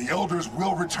 The Elders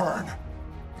will return.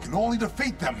 We can only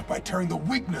defeat them by tearing the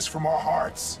weakness from our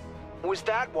hearts. Was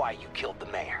that why you killed the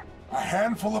mayor? A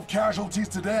handful of casualties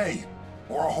today,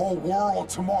 or a whole world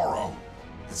tomorrow.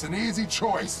 It's an easy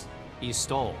choice. He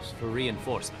stalls for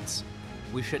reinforcements.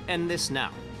 We should end this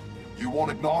now. You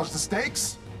won't acknowledge the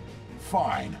stakes?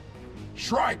 Fine.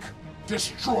 Strike!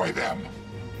 Destroy them!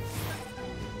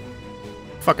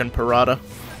 Fucking Parada.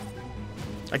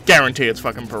 I guarantee it's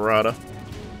fucking Parada.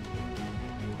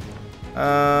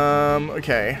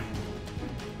 Okay.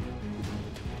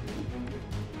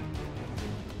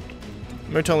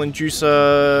 Motel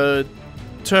Inducer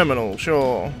Terminal,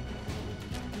 sure.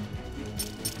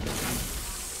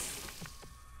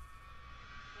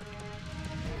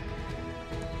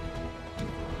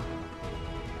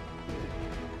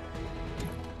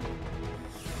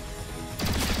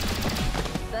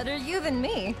 Better you than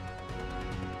me.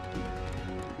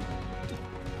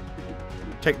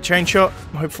 Take the chain shot,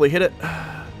 hopefully hit it.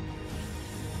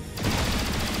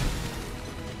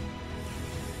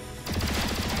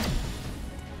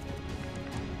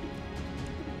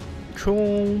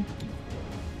 Cool.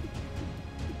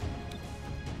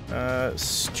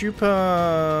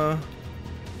 Stupor.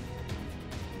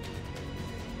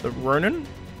 The Ronin?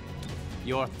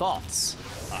 Your thoughts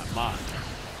are mine.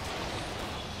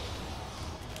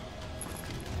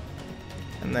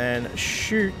 And then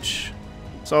shoot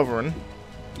Sovereign.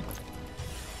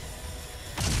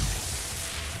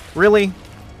 Really?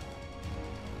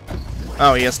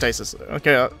 Oh, he has stasis.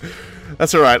 Okay,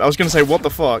 that's alright. I was gonna say, what the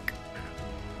fuck?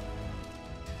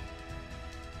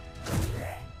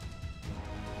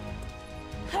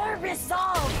 Her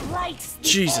resolve lights the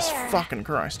Jesus air. fucking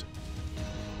Christ.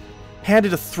 How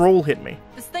did a Thrall hit me?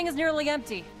 This thing is nearly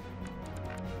empty.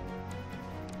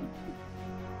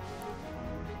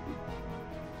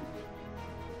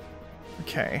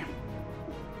 Okay.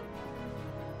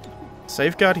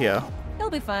 Safeguard here. He'll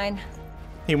be fine.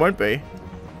 He won't be.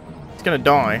 He's gonna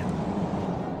die.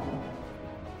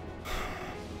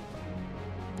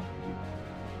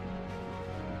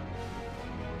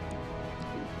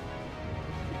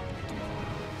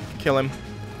 Kill him.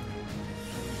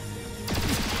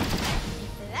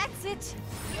 That's it.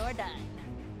 You're done.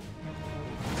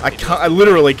 I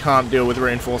literally can't deal with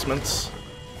reinforcements.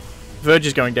 Verge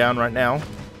is going down right now,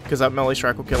 because that melee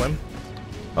strike will kill him.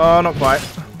 Oh, not quite,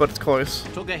 but it's close.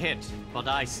 Took a hit, but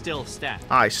I still stand.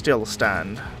 I still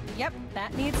stand. Yep,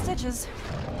 that needs stitches.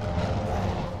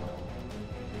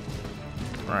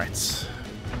 Right.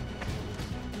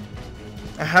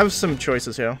 I have some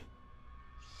choices here.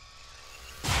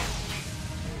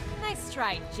 Nice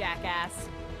try, jackass.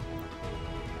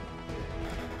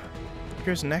 Who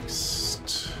goes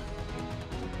next?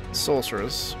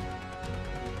 Sorcerers.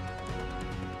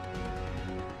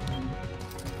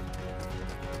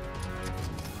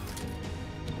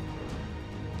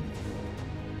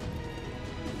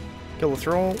 Kill the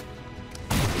Thrall.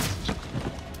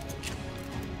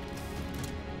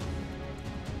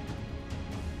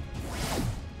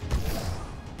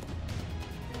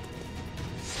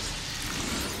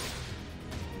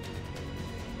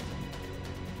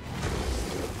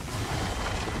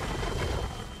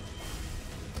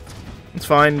 It's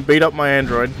fine. Beat up my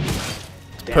android.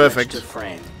 Perfect.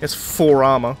 It's 4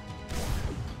 armor.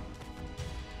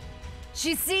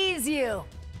 She sees you.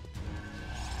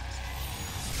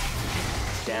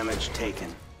 Damage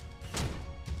taken.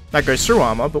 That goes through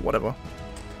armor, but whatever.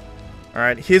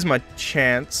 Alright, here's my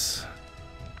chance.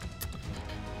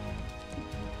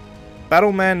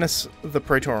 Battle Madness the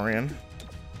Praetorian.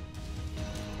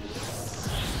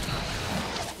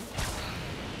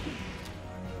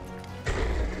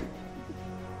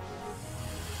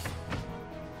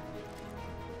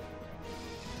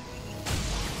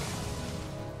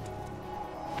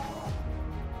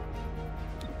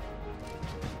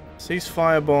 Cease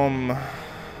firebomb.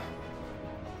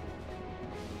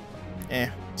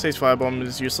 Cease firebomb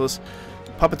is useless.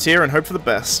 Puppeteer and hope for the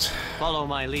best. Follow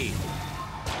my lead.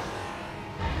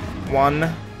 1.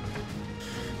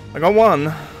 I got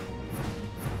 1.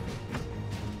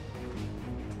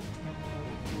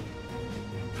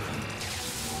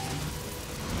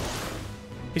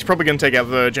 He's probably gonna take out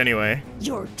Verge anyway.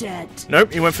 You're dead.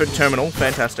 Nope, he went for terminal.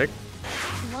 Fantastic.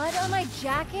 Blood on my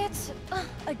jacket?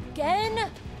 Again?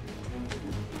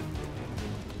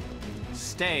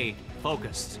 Stay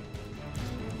focused.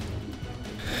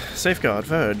 Safeguard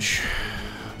Verge.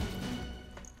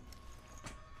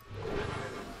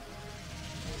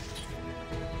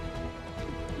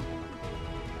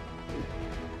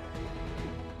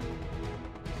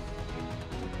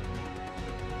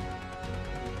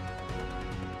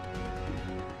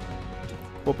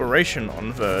 Corporation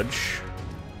on Verge.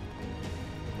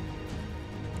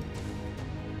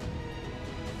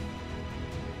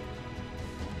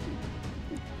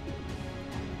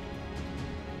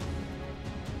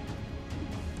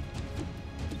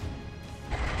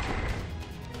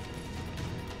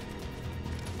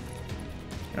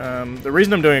 The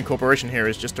reason I'm doing a corporation here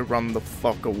is just to run the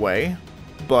fuck away,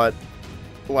 but,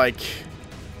 like,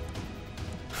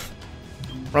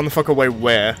 run the fuck away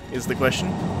where is the question?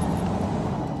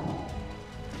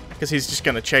 Because he's just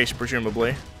gonna chase,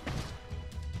 presumably.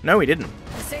 No, he didn't.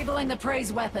 Disabling the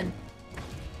praise weapon.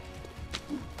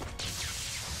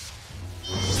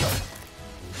 At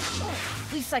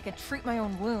least I could treat my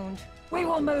own wound. We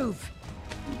will move.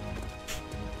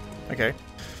 Okay.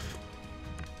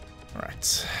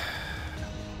 Alright.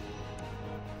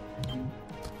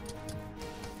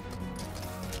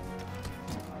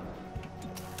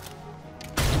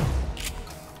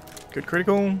 Good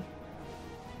critical.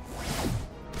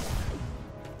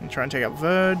 And try and take out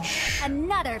Verge.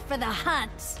 Another for the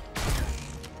hunt.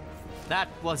 That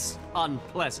was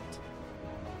unpleasant.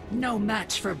 No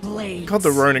match for blades. God,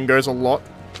 the Ronin goes a lot.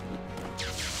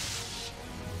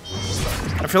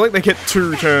 I feel like they get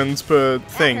 2 turns per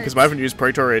thing, because I haven't used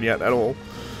Praetorian yet at all.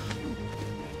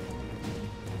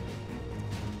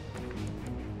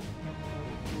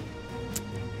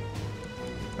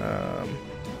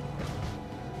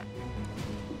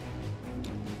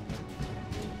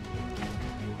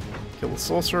 Kill the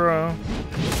Sorcerer.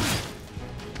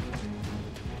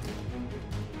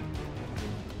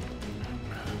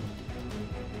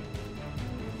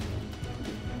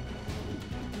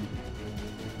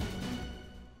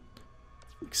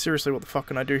 Seriously, what the fuck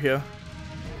can I do here?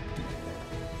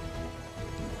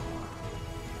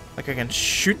 Like, I can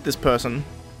shoot this person.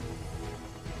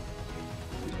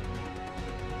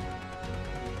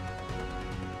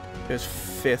 There's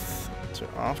 5th, so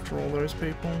after all those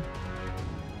people.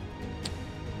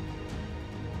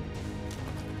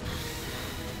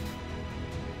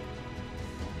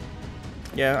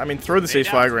 Yeah, I mean, throw the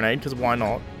ceasefire grenade, because why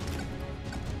not?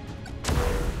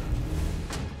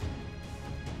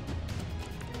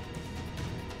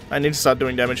 I need to start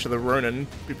doing damage to the Ronin,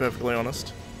 to be perfectly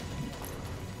honest.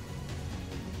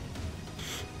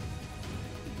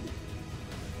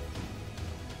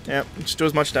 Yep, just do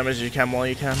as much damage as you can while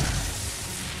you can.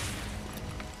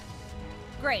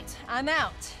 Great, I'm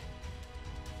out.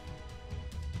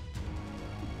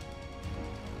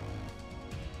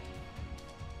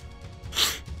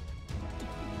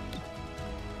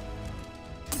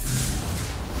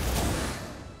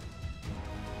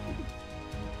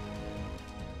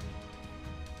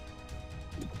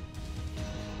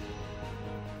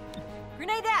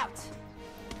 Grenade out!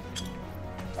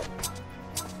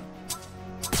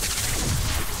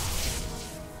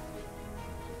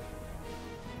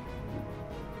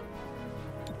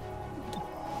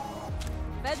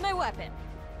 Fed my weapon.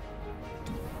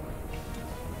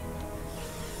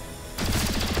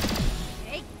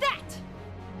 Take that!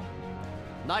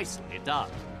 Nicely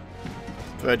done.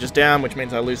 Verge is down, which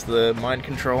means I lose the mind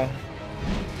control.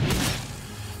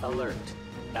 Alert.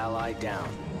 Ally down.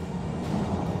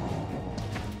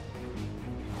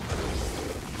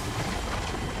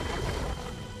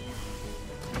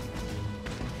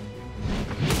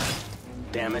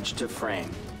 Damage to frame.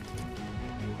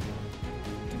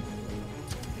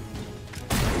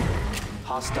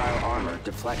 Hostile armor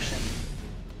deflection.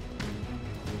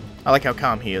 I like how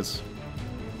calm he is.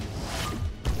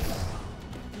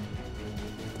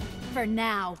 For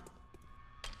now.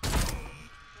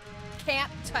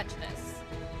 Can't touch this.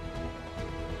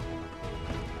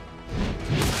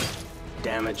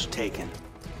 Damage taken.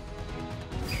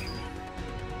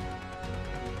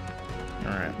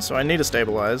 Alright, so I need to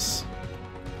stabilize.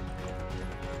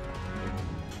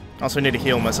 Also need to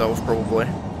heal myself, probably.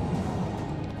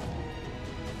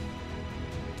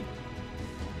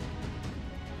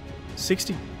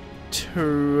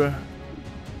 $62.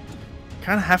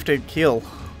 Kinda have to heal.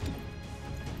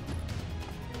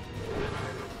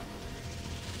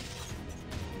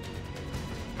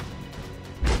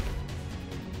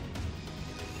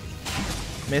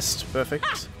 Missed,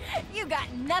 perfect. You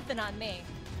got nothing on me.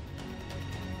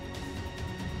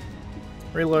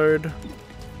 Reload.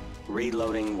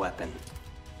 Reloading weapon.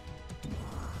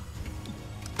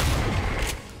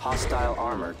 Hostile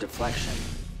armor deflection.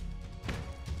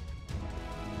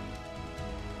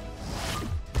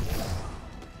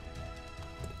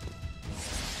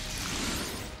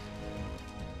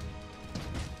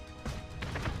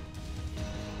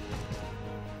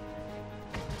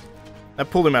 I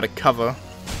pulled him out of cover.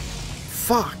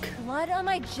 Fuck. Blood on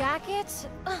my jacket?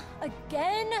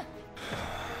 Again?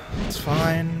 It's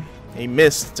fine. He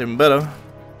missed, it's even better.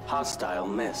 Hostile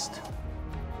missed.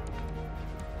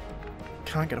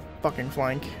 Can't get a fucking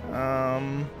flank. I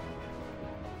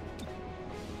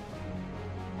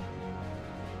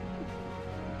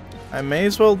may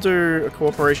as well do a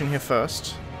cooperation here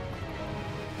first.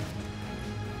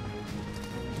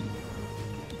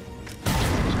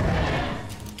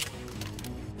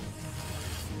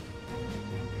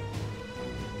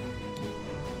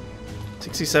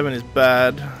 $67 is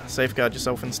bad. Safeguard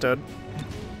yourself instead.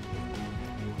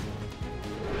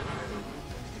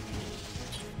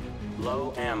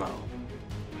 Low ammo.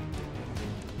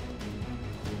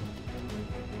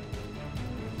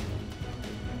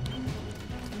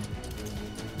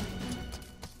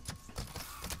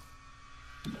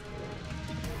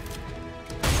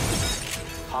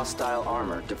 Hostile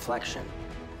armor deflection.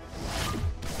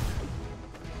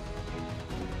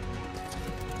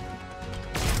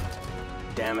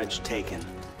 Damage taken.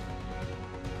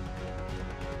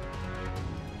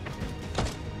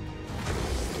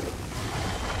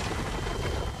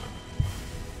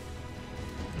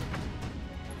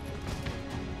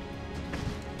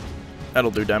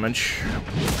 That'll do damage.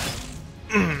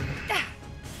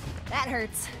 That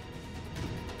hurts.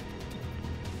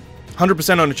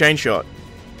 100% on a chain shot.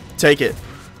 Take it.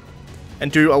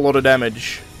 And do a lot of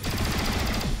damage.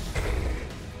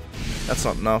 That's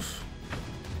not enough.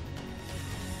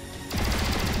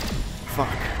 Fuck.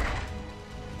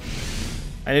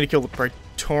 I need to kill the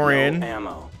Praetorian. No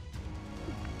ammo.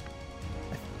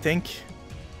 I think.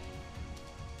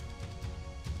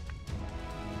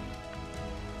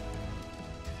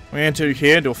 We're going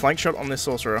to do a flank shot on this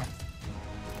sorcerer.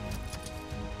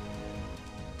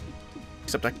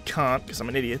 Except I can't because I'm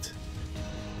an idiot.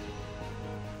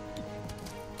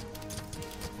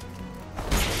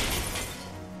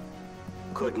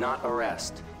 Could not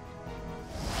arrest.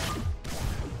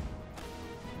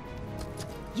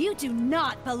 You do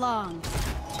not belong.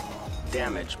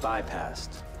 Damage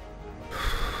bypassed.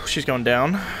 She's going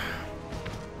down.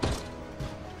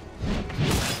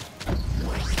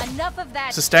 Enough of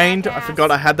that. Sustained. jackass. I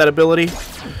forgot I had that ability.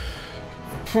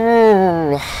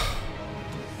 I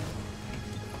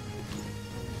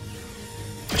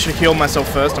should have healed myself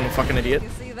first. I'm a fucking idiot. You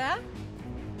see that?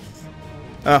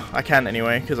 Oh, I can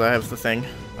anyway, because I have the thing.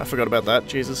 I forgot about that.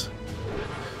 Jesus.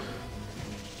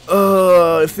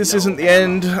 If this isn't the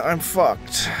end, I'm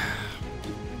fucked.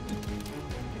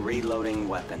 Reloading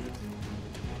weapon.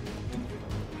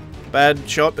 Bad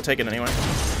shot, but take it anyway.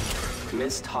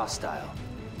 Missed hostile.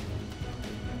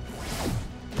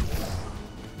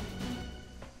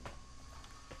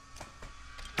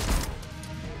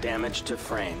 Damage to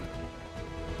frame.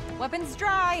 Weapons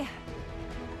dry.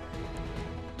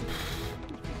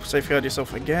 Safeguard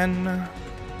yourself again.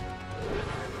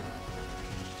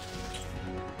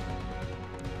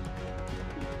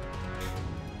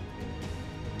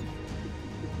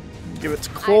 Give it to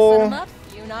I set Claw. him up,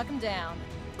 you knock him down.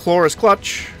 Claw is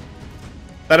clutch.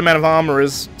 That amount of armor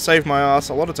has saved my ass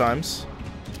a lot of times.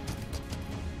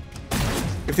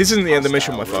 If this isn't the end of the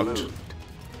mission, we're Hostile fucked. removed.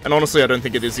 And honestly, I don't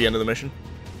think it is the end of the mission.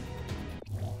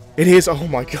 It is. Oh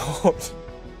my god.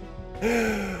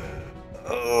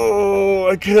 Oh,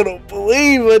 I cannot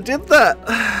believe I did that.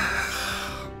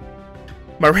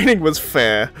 My rating was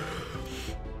fair.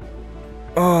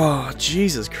 Oh,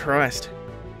 Jesus Christ.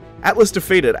 Atlas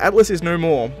defeated. Atlas is no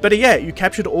more. Better yet, you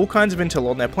captured all kinds of intel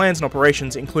on their plans and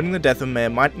operations, including the death of Mayor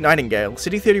Nightingale.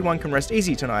 City 31 can rest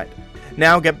easy tonight.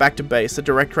 Now get back to base. The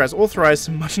director has authorized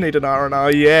some much needed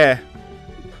R&R. Yeah.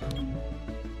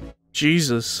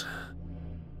 Jesus.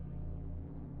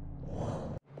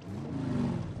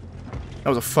 That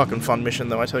was a fucking fun mission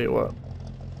though, I tell you what.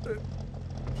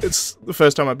 It's the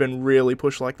first time I've been really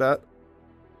pushed like that.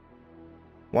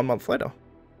 1 month later.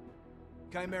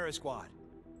 Chimera Squad.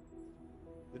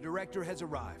 The director has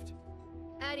arrived.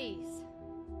 At ease.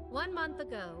 1 month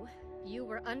ago, you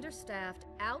were understaffed,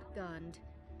 outgunned,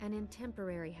 and in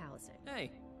temporary housing.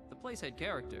 Hey, the place had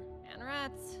character. And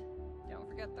rats. Don't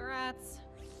forget the rats.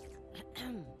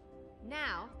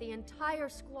 Now, the entire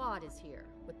squad is here,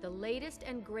 with the latest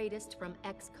and greatest from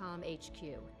Xcom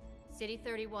HQ. City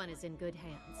 31 is in good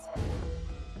hands.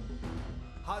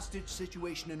 Hostage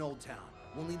situation in Old Town.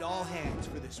 We'll need all hands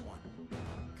for this one.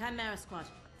 Chimera Squad,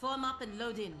 form up and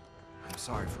load in. I'm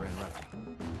sorry for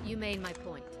interrupting. You made my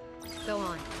point. Go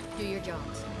on, do your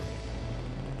jobs.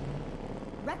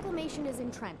 Reclamation is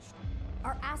entrenched.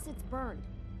 Our assets burned.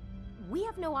 We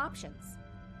have no options.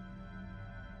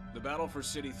 The battle for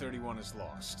City 31 is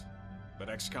lost, but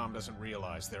XCOM doesn't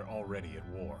realize they're already at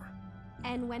war.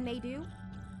 And when they do?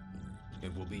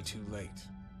 It will be too late.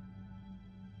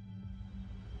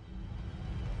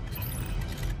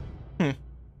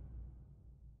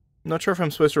 Not sure if I'm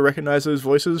supposed to recognize those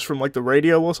voices from like the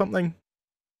radio or something.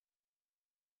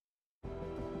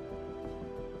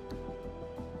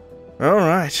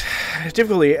 Alright.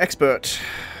 Difficulty expert.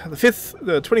 The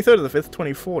 23rd of the 5th,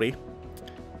 2040.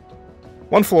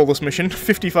 1 flawless mission,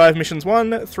 55 missions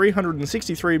won,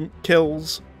 363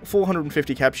 kills,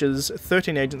 450 captures,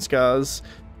 13 agent scars.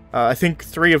 I think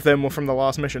 3 of them were from the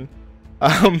last mission.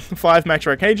 5 max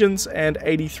rank agents, and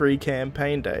 83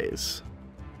 campaign days.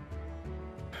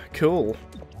 Cool.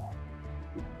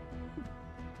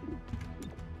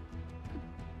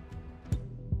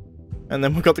 And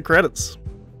then we got the credits.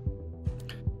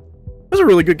 It was a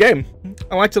really good game.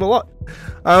 I liked it a lot.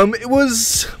 It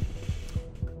was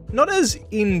not as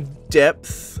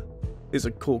in-depth. These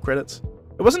are cool credits.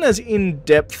 It wasn't as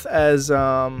in-depth as like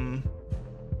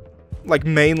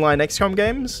mainline XCOM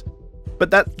games,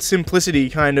 but that simplicity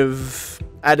kind of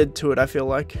added to it, I feel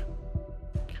like.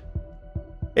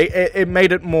 It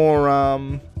made it more, I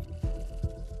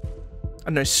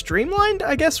don't know, streamlined,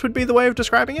 I guess would be the way of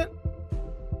describing it.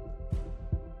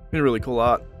 Really cool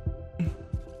art.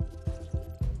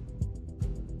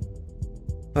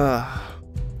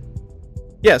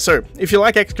 Yeah, so, if you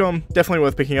like XCOM, definitely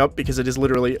worth picking up, because it is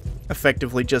literally,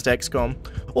 effectively, just XCOM.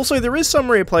 Also, there is some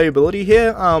replayability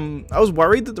here. I was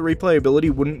worried that the replayability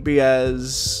wouldn't be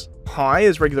as high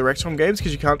as regular XCOM games,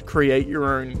 because you can't create your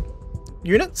own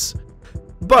units.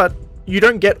 But, you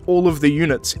don't get all of the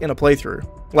units in a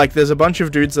playthrough. Like, there's a bunch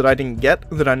of dudes that I didn't get,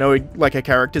 that I know, like, are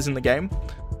characters in the game.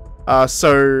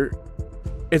 So,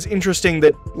 it's interesting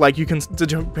that, like, you can,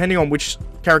 depending on which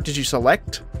characters you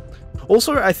select.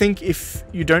 Also, I think if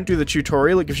you don't do the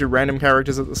tutorial, it gives you random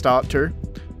characters at the start too.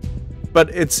 But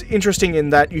it's interesting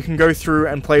in that you can go through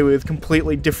and play with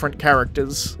completely different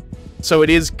characters. So it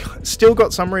is still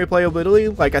got some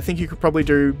replayability. Like, I think you could probably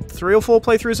do 3 or 4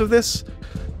 playthroughs of this.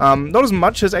 Not as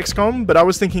much as XCOM, but I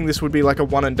was thinking this would be like a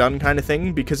one and done kind of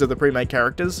thing because of the pre-made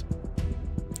characters.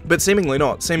 But seemingly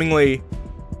not. Seemingly,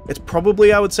 it's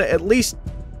probably, I would say, at least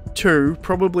 2,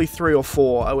 probably 3 or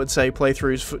 4, I would say,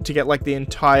 playthroughs to get like the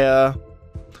entire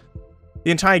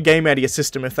game out of your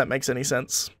system, if that makes any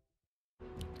sense.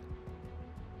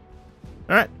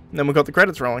 Alright, then we've got the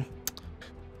credits rolling.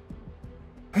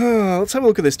 Let's have a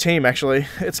look at this team, actually.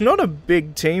 It's not a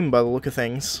big team by the look of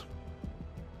things.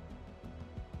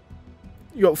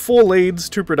 You got 4 leads,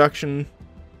 2 production,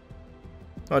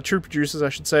 2 producers, I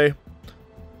should say.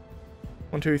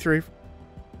 1, 2, 3,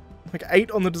 like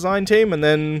 8 on the design team, and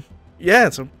then, yeah,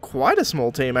 it's quite a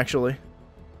small team, actually.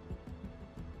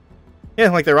 Yeah,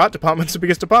 like their art department's the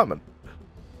biggest department.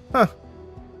 Huh.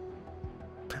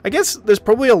 I guess there's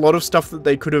probably a lot of stuff that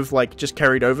they could have, like, just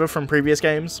carried over from previous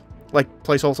games. Like,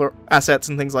 placeholder assets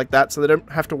and things like that, so they don't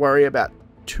have to worry about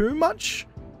too much.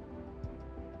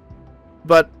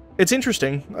 But it's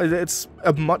interesting. It's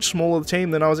a much smaller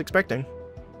team than I was expecting.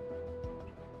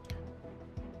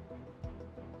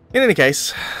 In any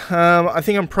case, I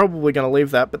think I'm probably going to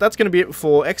leave that, but that's going to be it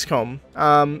for XCOM.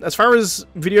 As far as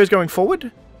videos going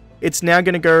forward, it's now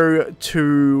going to go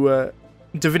to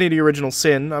Divinity Original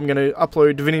Sin. I'm going to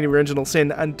upload Divinity Original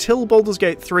Sin until Baldur's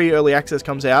Gate 3 Early Access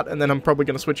comes out, and then I'm probably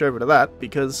going to switch over to that,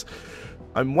 because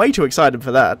I'm way too excited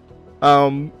for that.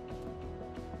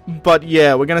 But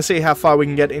yeah, we're going to see how far we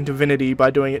can get in Divinity by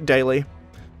doing it daily.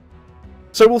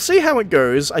 So we'll see how it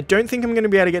goes. I don't think I'm going to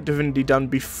be able to get Divinity done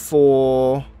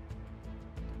before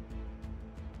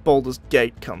Baldur's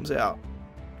Gate comes out.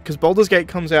 Because Baldur's Gate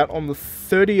comes out on the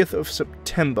 30th of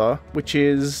September, which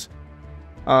is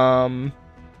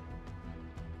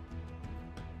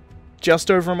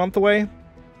just over a month away.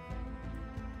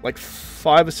 Like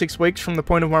 5 or 6 weeks from the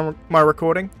point of my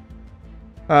recording.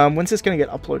 When's this going to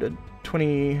get uploaded?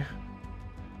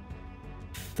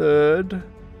 23rd?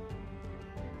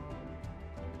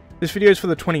 This video is for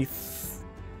the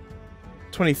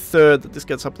 23rd that this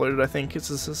gets uploaded, I think. Is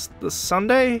this the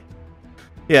Sunday?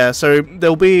 Yeah, so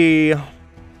there'll be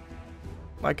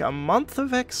like a month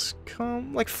of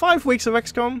XCOM, like 5 weeks of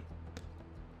XCOM.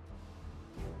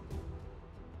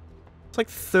 It's like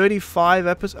 35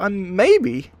 episodes.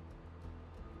 Maybe.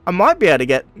 I might be able to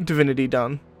get Divinity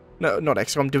done. No, not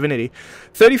XCOM, Divinity.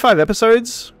 35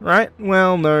 episodes, right?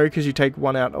 Well, no, because you take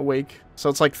one out a week. So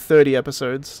it's like 30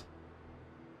 episodes.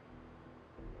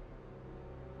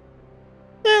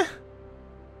 Yeah.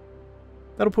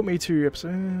 That'll put me to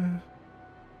episode...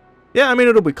 Yeah, I mean,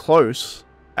 it'll be close,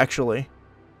 actually.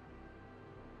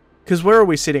 Because where are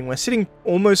we sitting? We're sitting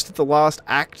almost at the last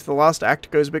act. The last act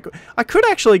goes a bit... I could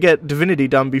actually get Divinity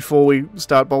done before we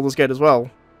start Baldur's Gate as well.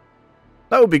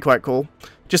 That would be quite cool.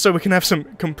 Just so we can have some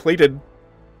completed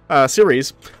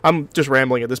series. I'm just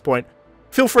rambling at this point.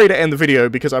 Feel free to end the video,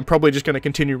 because I'm probably just going to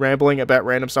continue rambling about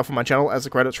random stuff on my channel as the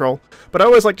credits roll. But I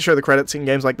always like to show the credits in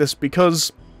games like this,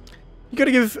 because you got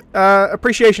to give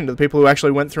appreciation to the people who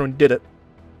actually went through and did it.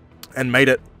 And made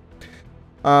it.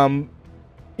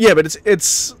 Yeah, but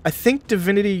it's I think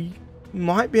Divinity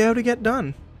might be able to get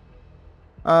done.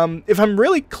 If I'm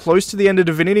really close to the end of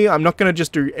Divinity, I'm not going to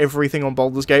just do everything on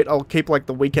Baldur's Gate. I'll keep like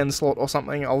the weekend slot or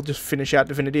something. I'll just finish out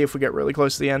Divinity if we get really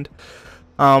close to the end.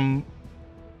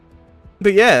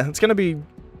 But yeah, it's going to be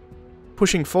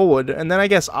pushing forward. And then I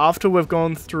guess after we've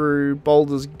gone through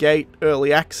Baldur's Gate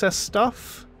early access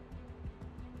stuff,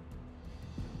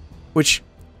 which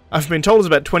I've been told is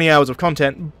about 20 hours of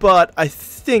content, but I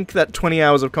think that 20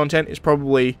 hours of content is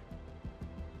probably,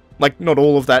 like, not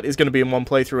all of that is going to be in one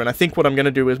playthrough, and I think what I'm going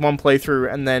to do is one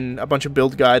playthrough and then a bunch of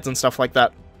build guides and stuff like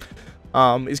that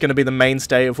is going to be the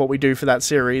mainstay of what we do for that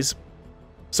series.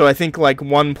 So I think, like,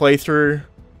 one playthrough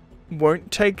won't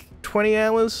take 20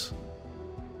 hours.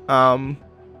 But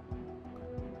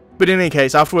in any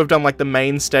case, after we've done, like, the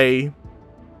mainstay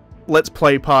Let's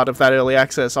Play part of that early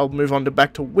access, I'll move on to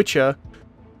back to Witcher,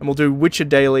 and we'll do Witcher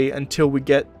daily until we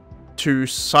get to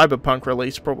Cyberpunk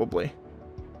release, probably.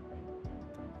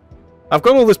 I've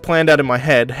got all this planned out in my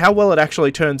head. How well it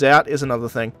actually turns out is another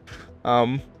thing.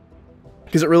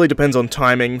 Because it really depends on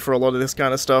timing for a lot of this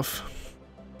kind of stuff.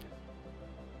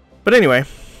 But anyway,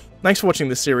 thanks for watching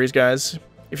this series, guys.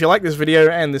 If you like this video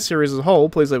and this series as a whole,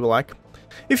 please leave a like.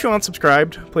 If you aren't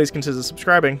subscribed, please consider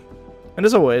subscribing. And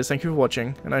as always, thank you for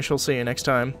watching, and I shall see you next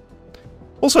time.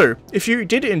 Also, if you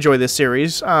did enjoy this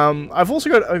series, I've also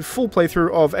got a full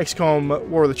playthrough of XCOM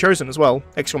War of the Chosen as well.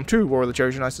 XCOM 2 War of the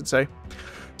Chosen, I should say.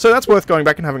 So that's worth going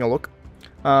back and having a look.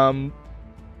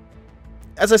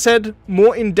 As I said,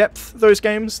 more in-depth, those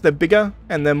games. They're bigger,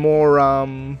 and they're more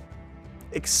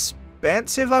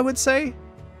expansive, I would say.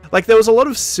 Like, there was a lot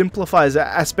of simplified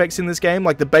aspects in this game.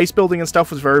 Like, the base building and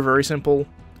stuff was very, very simple.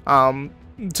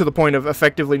 To the point of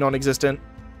effectively non-existent.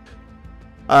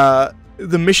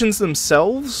 The missions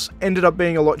themselves ended up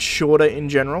being a lot shorter in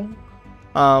general.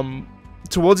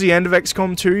 Towards the end of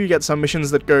XCOM 2, you get some missions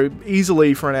that go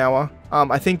easily for an hour.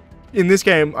 I think in this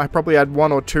game, I probably had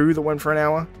 1 or 2 that went for an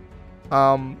hour.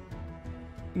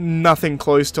 Nothing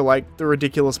close to, like, the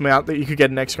ridiculous amount that you could get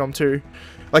in XCOM 2.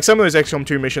 Like, some of those XCOM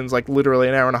 2 missions, like, literally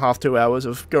an hour and a half, 2 hours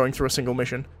of going through a single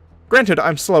mission. Granted,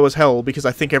 I'm slow as hell because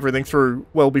I think everything through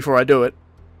well before I do it.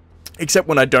 Except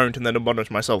when I don't, and then admonish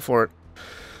myself for it.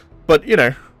 But, you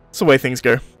know, it's the way things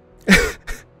go.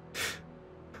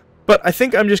 But I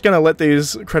think I'm just going to let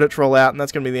these credits roll out, and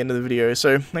that's going to be the end of the video.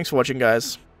 So, thanks for watching,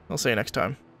 guys. I'll see you next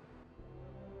time.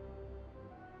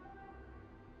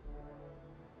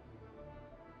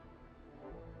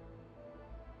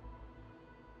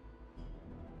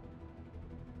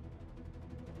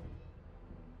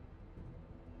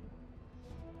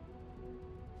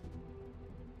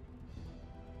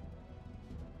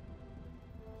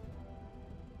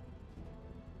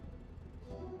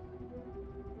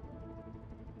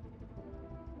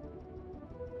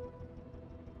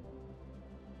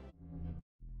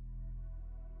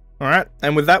 Alright,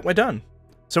 and with that, we're done.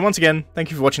 So once again, thank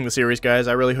you for watching the series, guys.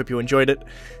 I really hope you enjoyed it.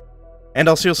 And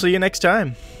I'll see you next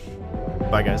time.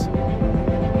 Bye, guys.